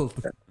 It's gold.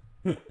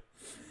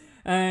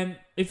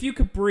 If you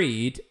could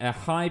breed a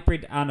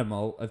hybrid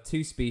animal of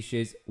 2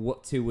 species,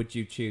 what 2 would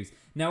you choose?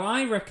 Now,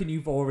 I reckon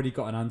you've already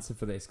got an answer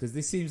for this, because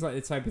this seems like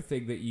the type of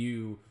thing that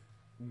you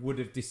would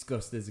have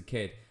discussed as a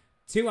kid.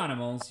 2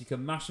 animals, you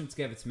can mash them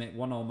together to make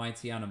one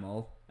almighty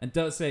animal, and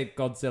don't say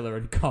Godzilla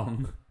and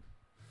Kong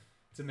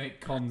to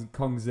make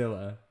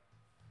Kongzilla.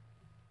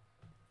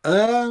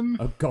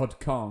 A God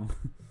Kong.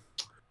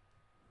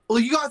 Well,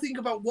 you got to think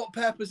about what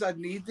purpose I'd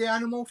need the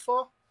animal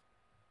for.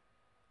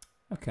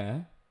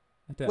 Okay.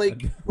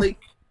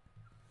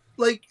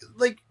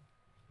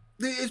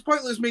 It's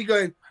pointless me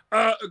going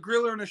a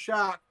gorilla and a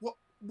shark.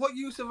 What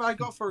use have I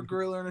got for a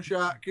gorilla and a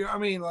shark? You know what I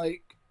mean?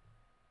 Like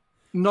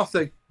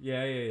nothing.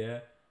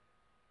 Yeah.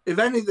 If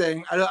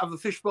anything, I don't have a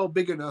fishbowl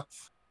big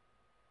enough,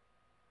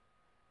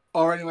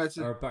 or anywhere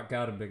to, or a back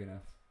garden big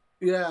enough.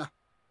 Yeah.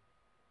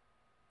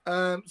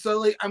 So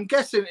like, I'm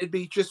guessing it'd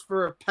be just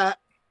for a pet.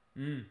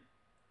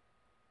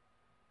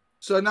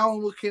 So now I'm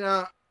looking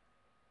at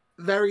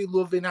very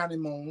loving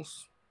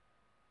animals.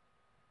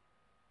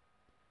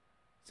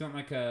 Something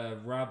like a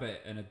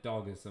rabbit and a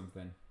dog or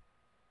something.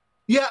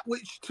 Yeah,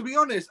 which, to be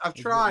honest, I've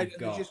tried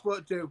and they just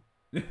won't do.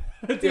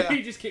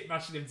 You just keep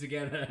mashing them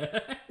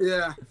together.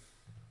 Yeah.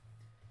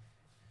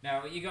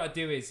 Now, what you got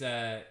to do is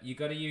you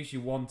got to use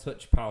your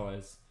one-touch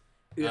powers.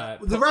 Yeah.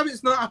 The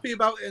rabbit's not happy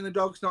about it and the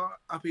dog's not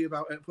happy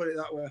about it, put it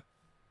that way.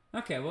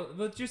 Okay, well,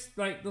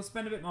 they'll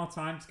spend a bit more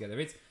time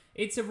together.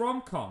 It's a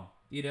rom-com.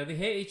 You know, they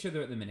hate each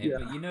other at the minute,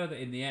 but you know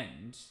that in the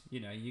end, you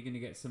know, you're going to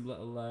get some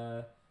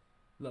little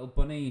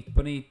bunny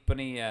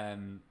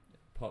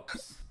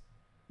pups.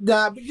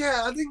 Nah, but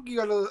yeah, I think you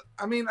gotta.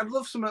 I mean, I'd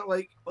love something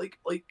like a.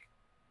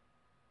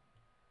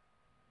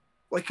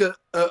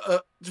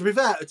 To be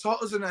fair, a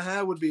tortoise and a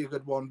hare would be a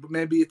good one, but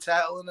maybe a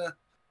turtle and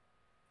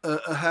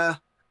a hare.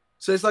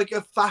 So it's like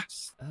a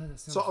fast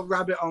sort of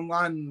rabbit on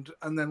land,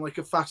 and then like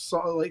a fast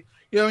sort of like,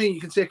 you know what I mean.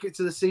 You can take it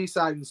to the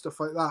seaside and stuff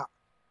like that.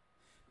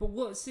 But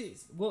what's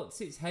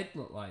its head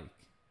look like?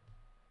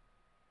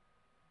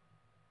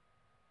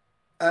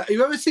 Have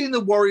you ever seen the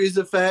Warriors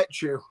of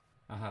Virtue?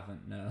 I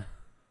haven't, no.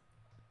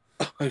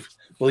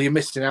 Well, you're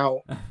missing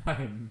out.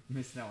 I'm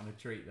missing out on a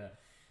treat there.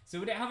 So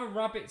would it have a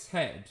rabbit's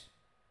head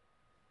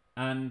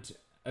and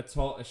a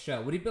tortoise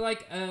shell? Would it be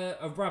like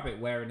a rabbit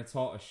wearing a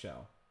tortoise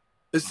shell?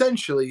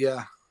 Essentially,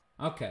 yeah.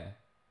 Okay.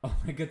 Oh,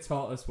 like a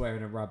tortoise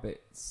wearing a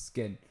rabbit's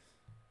skin.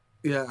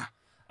 Yeah.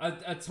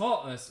 A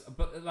tortoise,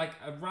 but like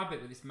a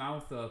rabbit with its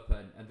mouth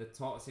open and the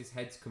tortoise's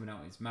head's coming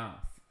out of its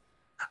mouth.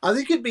 I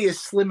think it'd be a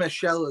slimmer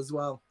shell as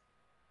well.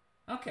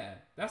 Okay,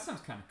 that sounds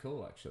kind of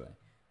cool, actually.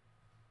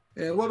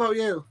 Yeah. What about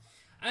you?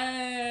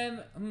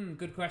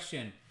 Good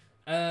question.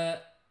 A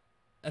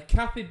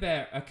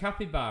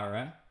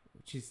capybara,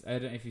 which is, I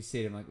don't know if you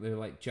see them, like they're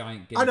like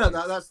giant guinea I know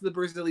pigs. that's the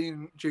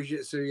Brazilian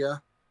jiu-jitsu,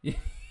 yeah.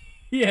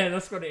 Yeah,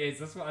 that's what it is.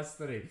 That's what I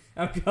study.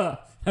 I've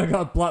got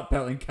a black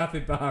belt in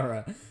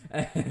capybara.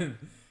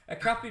 A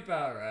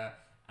capybara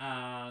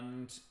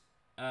and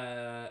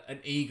an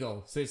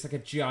eagle. So it's like a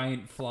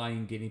giant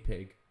flying guinea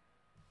pig.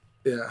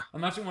 Yeah.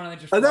 Imagine one of them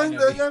just. And then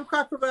the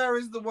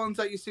capybaras, the ones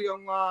that you see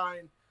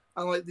online,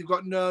 and like they've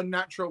got no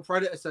natural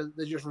predator, so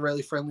they're just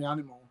really friendly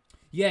animals.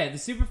 Yeah, the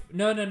super.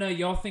 No.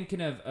 You're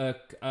thinking of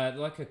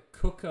like a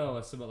cuckoo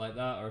or something like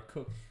that, or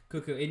a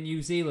cuckoo in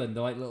New Zealand.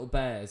 They're like little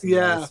bears.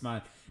 Yeah.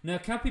 No,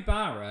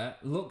 capybara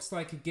looks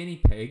like a guinea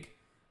pig,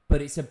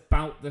 but it's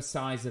about the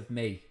size of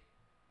me.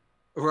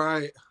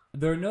 Right.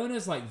 They're known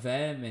as like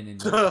vermin in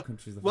the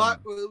countries. Well,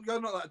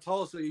 you're not that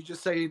tall, so you're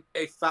just saying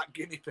a fat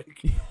guinea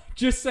pig.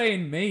 Just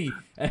saying me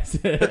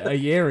a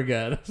year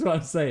ago. That's what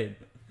I'm saying.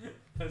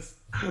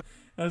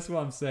 That's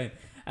what I'm saying.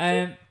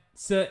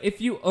 So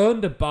if you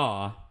owned a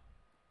bar,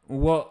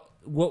 what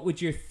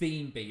would your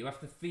theme be? You have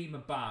to theme a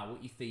bar. What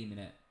are you theming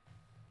it?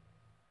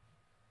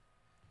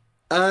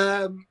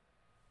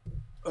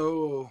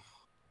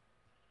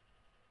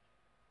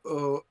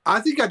 I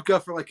think I'd go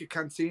for like a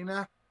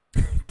cantina.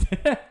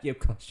 Yeah, of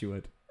course you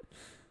would.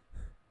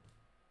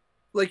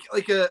 Like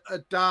a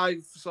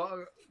dive sort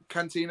of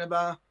cantina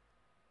bar.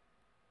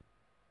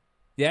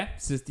 Yeah,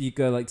 so you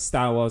go like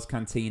Star Wars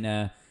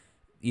cantina,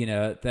 you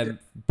know, them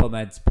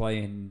bumheads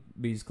playing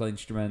musical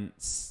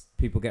instruments,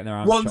 people getting their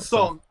arms one chopped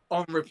song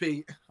off. on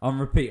repeat. On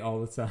repeat all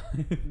the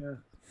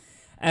time.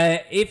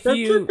 If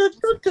you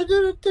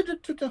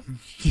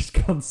just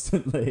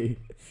constantly,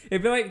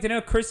 it'd be like, you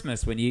know,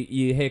 Christmas when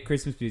you hear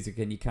Christmas music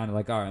and you kind of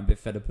like, all right, I'm a bit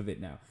fed up of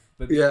it now,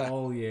 but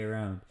all year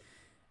round.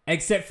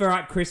 Except for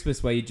at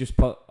Christmas, where you just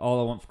put "All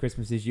I Want for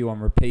Christmas Is You" on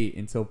repeat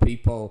until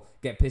people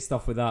get pissed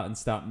off with that and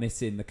start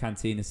missing the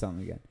Cantina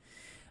song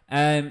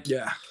again.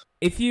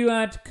 If you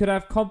could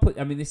have complete,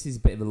 I mean, this is a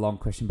bit of a long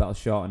question, but I'll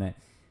shorten it.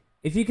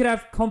 If you could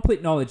have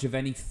complete knowledge of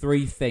any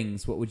 3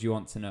 things, what would you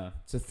want to know?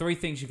 So 3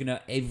 things you can know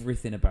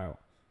everything about.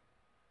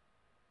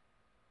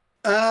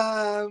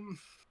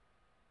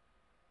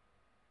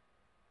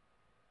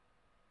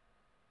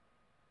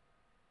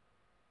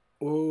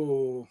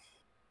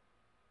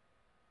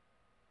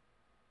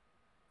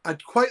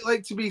 I'd quite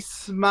like to be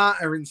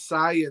smarter in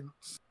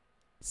science.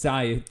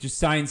 Science, just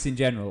science in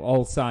general,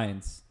 all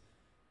science.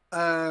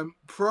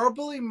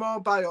 Probably more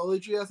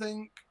biology, I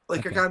think.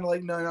 Like, I kind of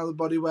like knowing how the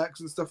body works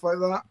and stuff like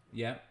that.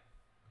 Yeah.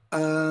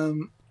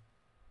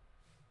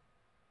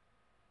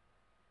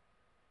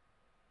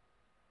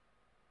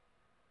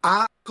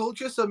 Art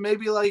culture, so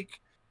maybe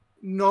like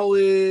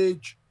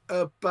knowledge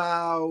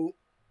about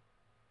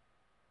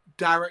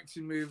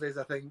directing movies,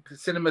 I think.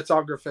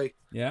 Cinematography.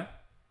 Yeah.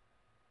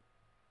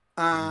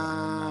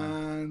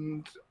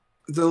 And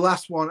the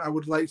last one, I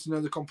would like to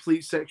know the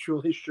complete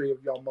sexual history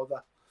of your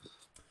mother.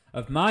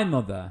 Of my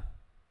mother?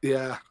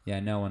 Yeah. Yeah,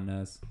 no one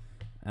knows.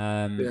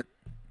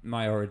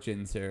 My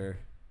origins are...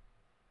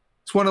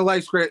 It's one of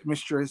life's great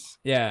mysteries.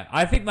 Yeah,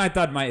 I think my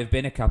dad might have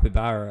been a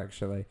capybara,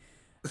 actually.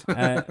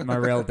 My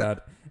real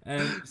dad.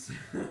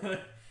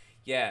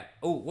 Yeah.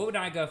 Oh, what would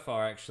I go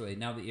for, actually?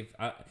 Now that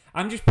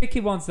I'm just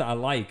picking ones that I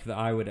like that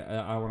I want to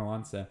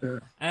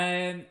answer.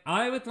 Yeah.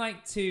 I would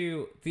like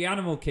to the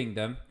Animal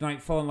Kingdom,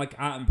 like following like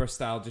Attenborough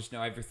style, just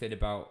know everything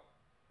about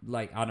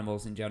like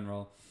animals in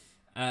general.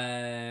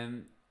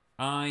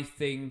 I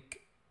think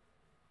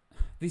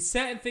there's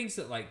certain things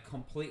that like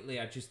completely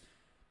I just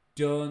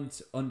don't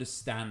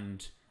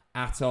understand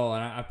at all,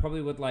 and I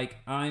probably would like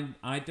I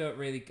can't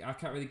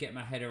really get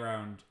my head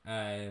around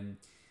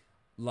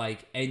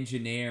like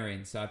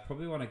engineering, so I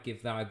probably want to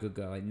give that a good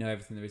go, like know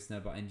everything there is to know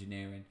about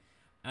engineering.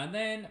 And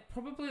then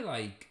probably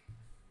like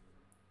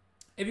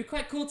it'd be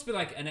quite cool to be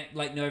like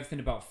know everything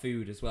about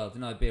food as well.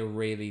 I'd be a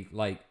really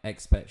like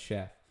expert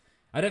chef.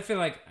 I don't feel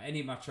like any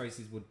of my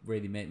choices would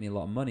really make me a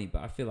lot of money,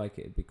 but I feel like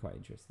it'd be quite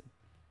interesting.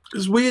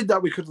 It's weird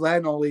that we could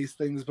learn all these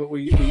things, but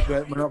we're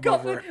not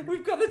bothering.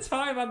 We've got the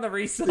time and the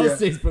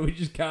resources, but we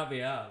just can't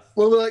be asked.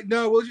 Well, we're like,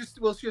 no, we'll just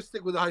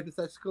stick with the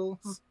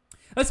hypotheticals.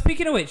 Oh,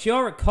 speaking of which,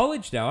 you're at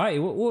college now, aren't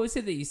you? What was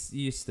it that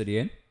you're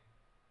studying?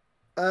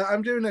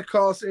 I'm doing a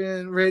course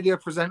in radio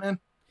presenting.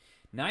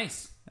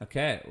 Nice.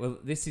 Okay. Well,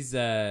 this is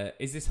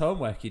this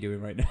homework you're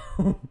doing right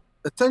now?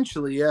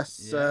 Essentially,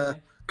 yes. Yeah.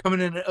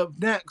 Coming in up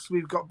next,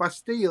 we've got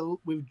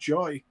Bastille with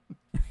Joy.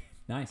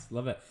 Nice.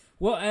 Love it.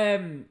 What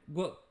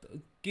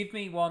give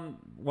me one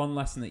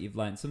lesson that you've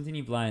learned, something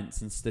you've learned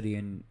since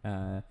studying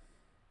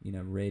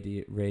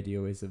radiography.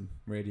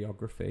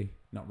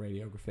 Not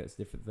radiography, it's a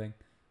different thing.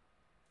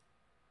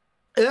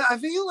 Yeah, I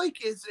feel like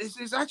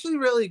it's actually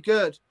really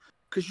good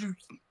because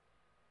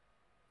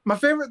my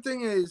favorite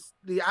thing is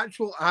the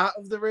actual art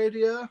of the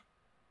radio.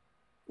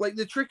 Like,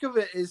 the trick of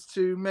it is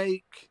to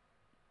make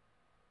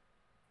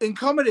in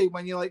comedy,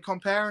 when you're like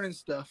comparing and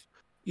stuff,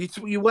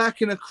 you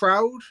work in a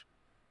crowd.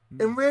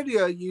 In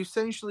radio, you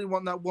essentially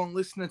want that one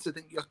listener to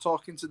think you're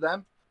talking to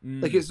them.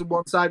 Like it's a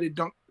one-sided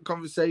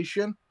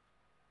conversation.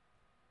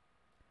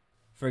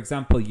 For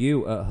example,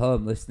 you at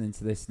home listening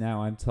to this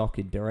now, I'm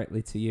talking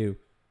directly to you.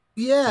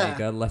 Yeah. There you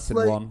go, lesson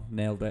 1,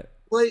 nailed it.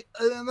 Like,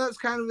 and that's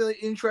kind of really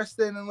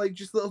interesting, and like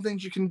just little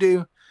things you can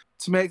do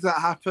to make that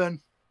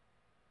happen.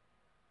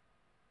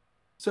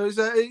 So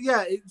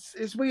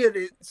it's weird.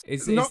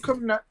 It's not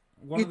coming.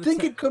 You'd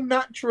think it'd come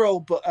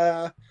natural, but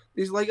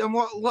there's like a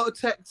lot of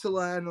tech to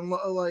learn and a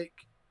lot of like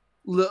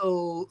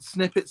little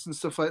snippets and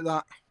stuff like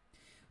that.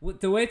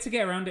 The way to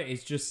get around it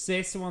is just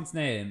say someone's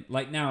name.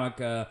 Like now I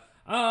go,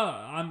 oh,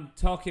 I'm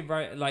talking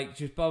right, like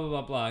just blah, blah,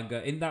 blah, blah. And go,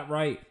 isn't that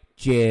right?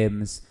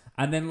 James.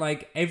 And then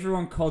like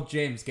everyone called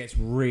James gets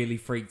really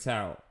freaked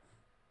out.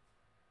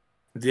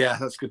 Yeah,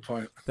 that's a good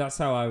point. That's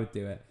how I would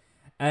do it.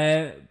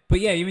 But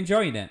yeah, you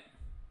enjoying it?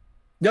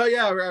 No,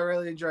 yeah, I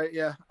really enjoy it,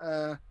 yeah.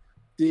 I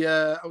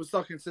was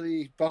talking to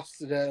the boss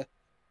today,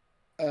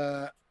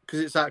 because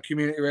it's at a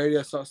community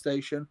radio sort of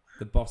station.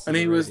 The boss, and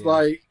he was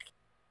like,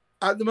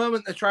 at the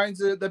moment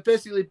they're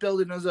basically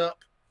building us up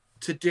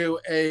to do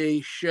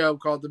a show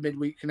called the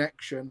Midweek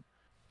Connection,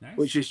 nice.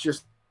 Which is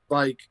just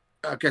like,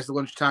 I guess, the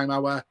lunchtime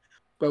hour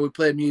where we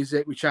play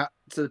music, we chat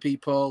to the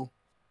people,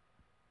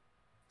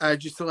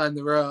 just to learn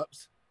the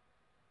ropes.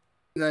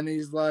 And then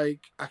he's like,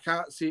 I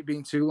can't see it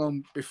being too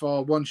long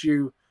before once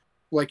you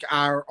like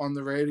are on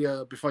the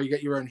radio before you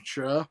get your own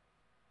show,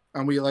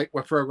 and we're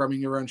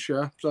programming your own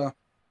show. So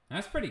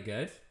that's pretty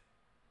good.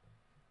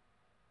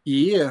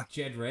 Yeah,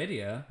 Jed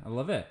Radio, I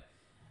love it.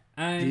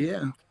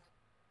 Yeah,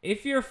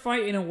 if you're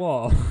fighting a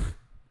war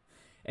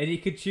and you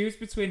could choose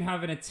between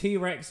having a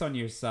T-Rex on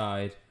your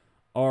side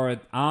or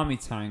an army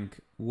tank,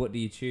 what do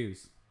you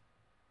choose?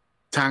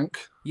 Tank.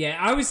 Yeah,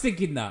 I was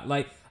thinking that.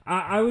 Like,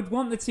 I would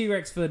want the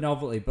T-Rex for the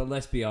novelty, but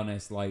let's be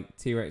honest, like,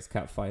 T-Rex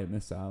can't fire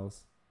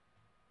missiles.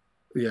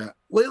 Yeah.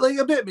 Like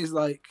a bit of me is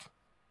like,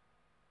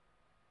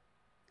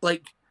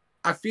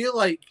 I feel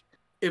like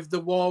if the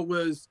war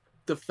was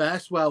the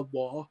First World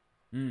War,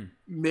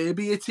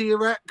 maybe a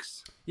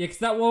T-Rex. Yeah, because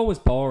that war was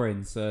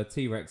boring, so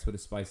T-Rex would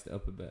have spiced it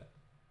up a bit.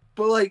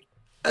 But, like,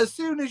 as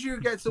soon as you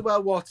get to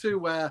World War II,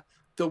 where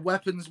the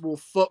weapons will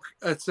fuck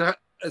a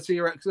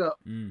T-Rex up,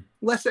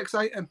 less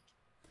exciting.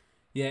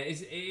 Yeah,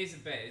 it is a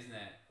bit, isn't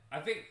it? I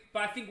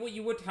think what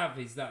you would have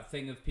is that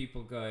thing of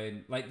people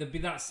going, like, there'd be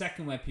that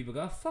second where people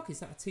go, oh, fuck, is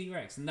that a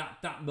T-Rex? And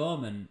that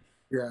moment,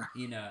 yeah,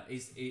 you know,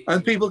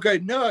 and people go,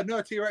 no,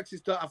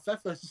 T-Rexes don't have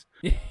feathers.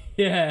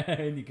 Yeah,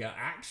 and you go,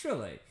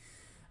 actually.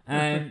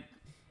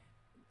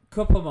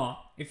 Couple more.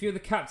 If you're the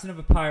captain of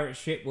a pirate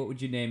ship, what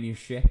would you name your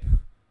ship?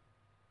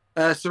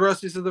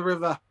 Cirrhosis of the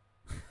River.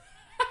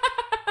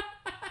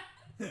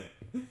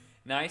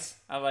 Nice,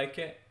 I like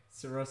it.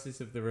 Cirrhosis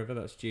of the River,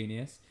 that's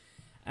genius.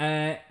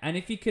 And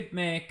if you could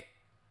make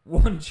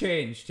one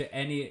change to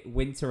any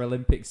Winter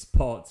Olympic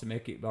sport to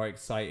make it more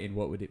exciting,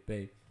 what would it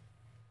be?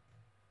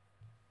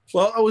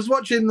 Well, I was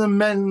watching the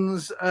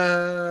men's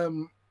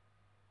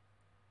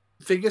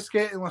figure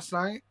skating last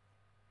night.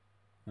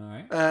 All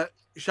right.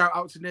 Shout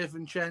out to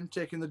Nathan Chen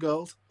taking the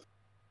gold.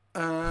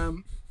 I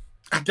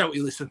doubt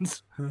he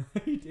listens.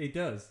 He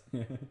does.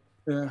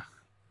 Yeah.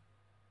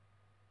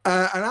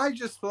 And I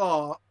just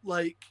thought,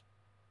 like,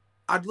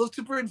 I'd love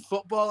to bring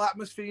football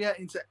atmosphere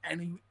into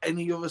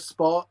any other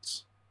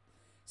sports.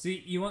 So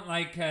you want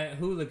like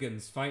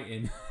hooligans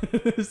fighting?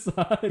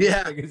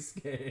 Yeah. Figure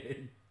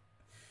skating.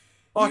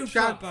 Or You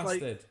chant, fat like,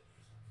 bastard.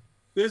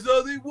 there's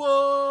only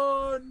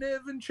one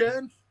Nathan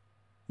Chen.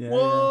 Yeah,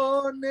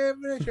 one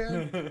Nathan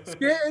Chen.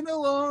 Skating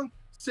along,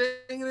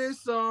 singing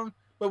his song.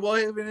 But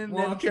we're living in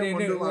Nathan Chen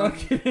Wonderland.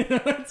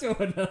 Walking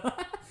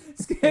Wonderland.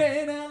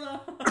 Skating along.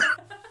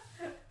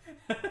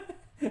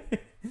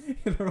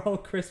 They're all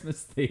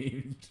Christmas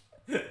themed.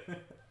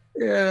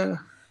 Yeah.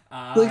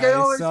 I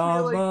always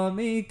saw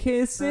mommy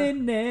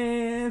kissing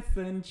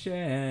Nathan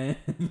Chen.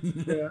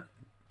 Yeah.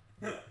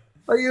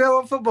 Like, you know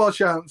what football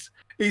chants?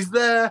 He's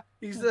there,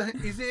 he's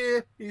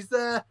here, he's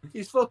there,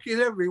 he's fucking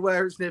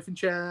everywhere. It's Nathan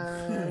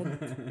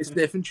Chen. It's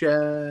Nathan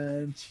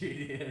Chen.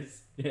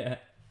 Genius. Yeah.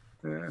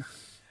 Yeah.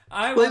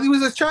 Like,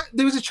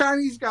 there was a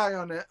Chinese guy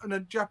on it and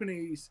a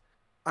Japanese,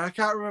 and I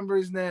can't remember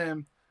his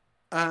name.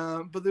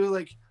 But they were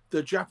like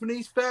the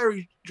Japanese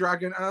fairy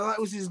dragon, and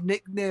that was his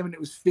nickname, and it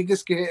was figure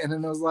skating,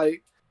 and I was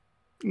like,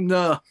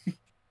 no.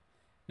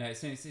 No, it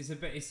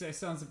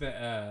sounds a bit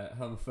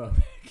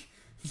homophobic.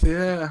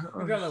 Yeah,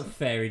 we've got a little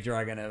fairy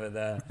dragon over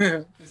there.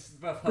 Yeah,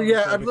 but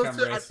yeah, I'd love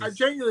to. I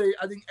genuinely,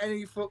 I think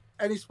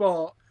any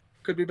sport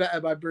could be better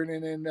by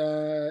bringing in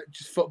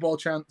just football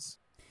chants.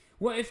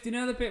 What if, do you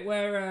know the bit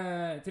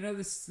where do you know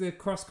the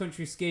cross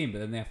country skiing, but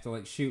then they have to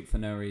like shoot for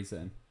no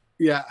reason?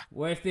 Yeah.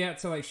 What if they had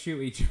to like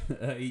shoot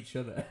each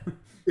other?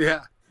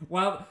 Yeah.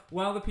 While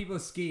the people are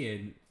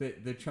skiing,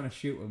 they're trying to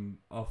shoot them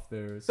off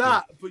their ski.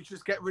 That, but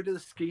just get rid of the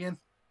skiing.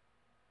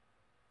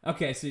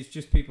 Okay, so it's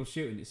just people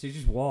shooting it. So it's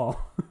just war.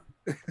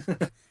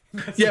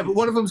 Yeah, but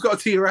one of them's got a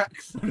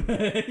T-Rex.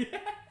 Yeah.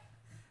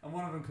 And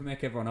one of them can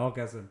make everyone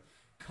orgasm.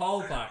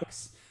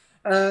 Callbacks.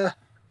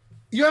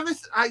 You ever?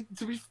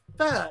 To be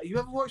fair, you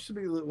ever watched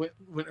the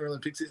Winter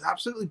Olympics? It's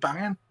absolutely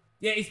banging.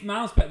 Yeah, it's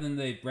miles better than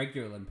the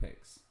regular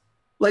Olympics.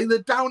 Like the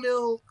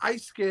downhill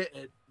ice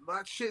skating,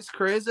 that shit's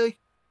crazy.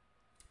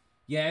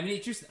 Yeah, I mean,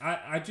 it just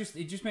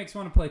makes me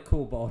want to play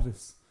Cool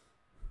Borders.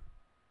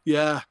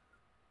 Yeah,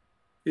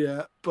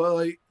 but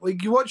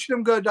like you watch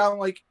them go down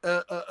like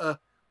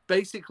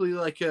basically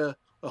like a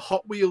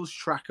Hot Wheels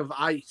track of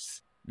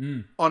ice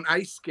on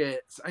ice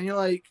skates, and you're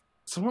like,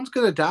 someone's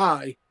gonna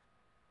die,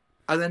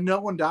 and then no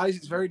one dies.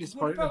 It's very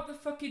disappointing. What about the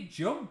fucking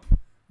jump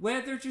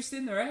where they're just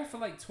in the air for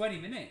like 20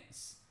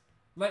 minutes?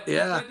 Like,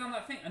 yeah, they're on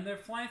that thing and they're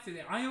flying through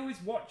there. I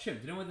always watch them.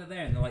 Do you know when they're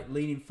there and they're like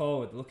leaning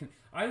forward, looking?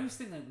 I always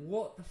think like,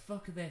 what the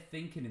fuck are they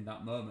thinking in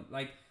that moment?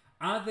 Like,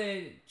 are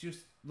they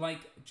just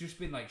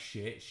being like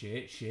shit,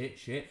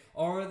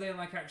 or are they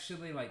like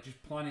actually like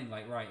just planning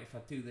like, right, if I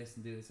do this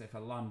and do this, if I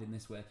land in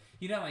this way,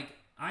 you know? Like,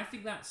 I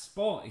think that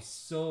sport is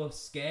so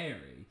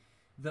scary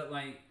that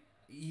like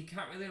you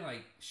can't really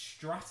like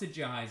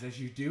strategize as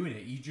you're doing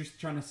it. You're just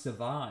trying to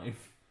survive.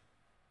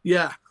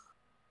 Yeah.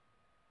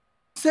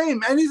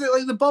 Same, and is it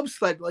like the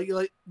bobsled? Like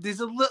there's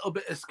a little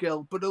bit of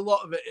skill, but a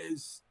lot of it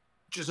is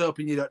just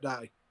hoping you don't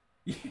die.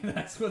 Yeah,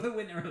 that's what the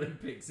Winter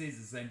Olympics is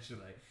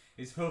essentially.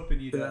 Is hoping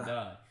you don't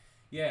die.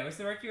 Yeah, it was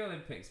the regular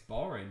Olympics.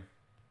 Boring.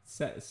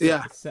 Set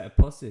of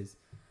pussies.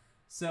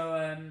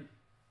 So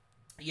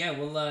yeah,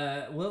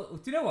 we'll.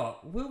 Do you know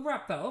what? We'll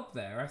wrap that up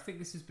there. I think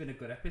this has been a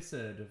good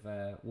episode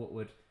of what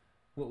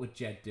would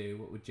Jed do?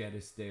 What would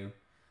Jedis do?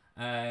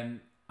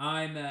 I'm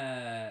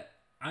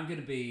going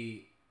to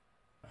be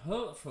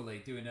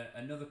hopefully doing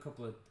another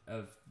couple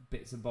of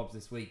bits and bobs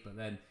this week, but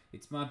then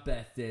it's my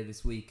birthday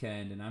this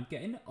weekend and I'm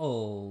getting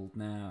old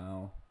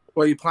now.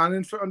 What are you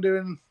planning on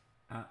doing?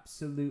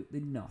 Absolutely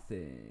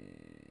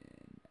nothing.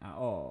 at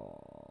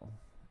all.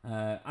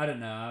 I don't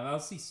know. I'll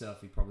see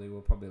Sophie probably.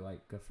 We'll probably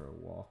like go for a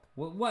walk.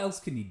 What else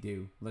can you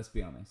do? Let's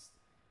be honest.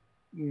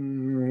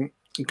 Hang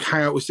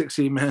out with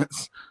 16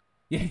 minutes.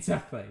 Yeah,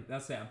 exactly.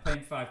 That's it. I'm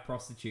paying 5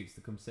 prostitutes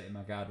to come sit in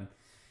my garden.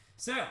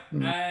 So,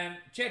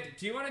 Jed,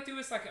 do you want to do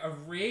us like a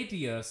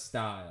radio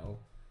style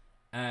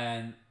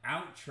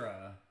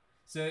outro?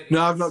 So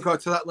no, I've not got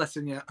to that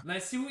lesson yet.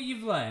 Let's see what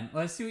you've learned.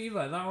 I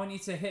want you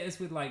to hit us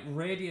with like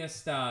radio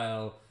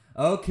style.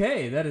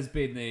 Okay, that has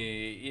been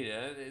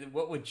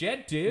what would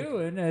Jed do?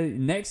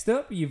 And next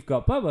up, you've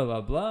got blah blah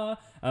blah blah,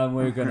 and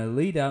we're gonna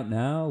lead out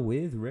now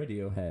with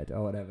Radiohead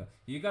or whatever.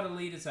 You got to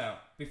lead us out.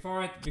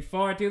 Before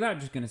I do that, I'm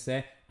just gonna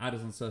say add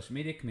us on social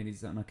media.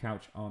 Comedians on a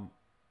Couch on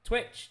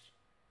Twitch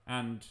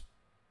and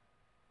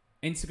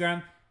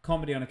Instagram.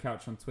 Comedy on a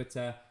Couch on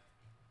Twitter.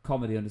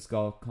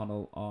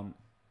 Comedy_Connell on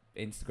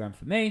Instagram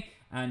for me,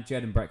 and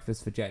Jed and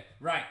Breakfast for Jed.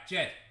 Right,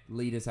 Jed,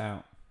 lead us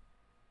out.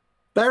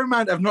 Bear in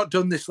mind, I've not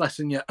done this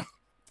lesson yet.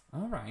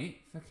 All right,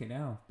 fucking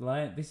hell.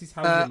 This is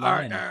how you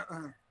learn.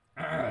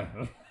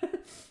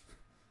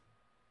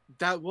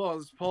 That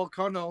was Paul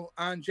Connell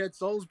and Jed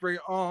Salisbury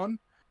on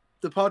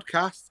the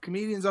podcast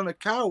Comedians on a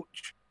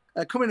Couch.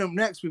 Coming up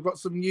next, we've got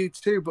some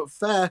U2, but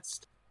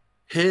first,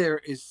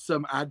 here is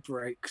some ad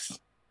breaks.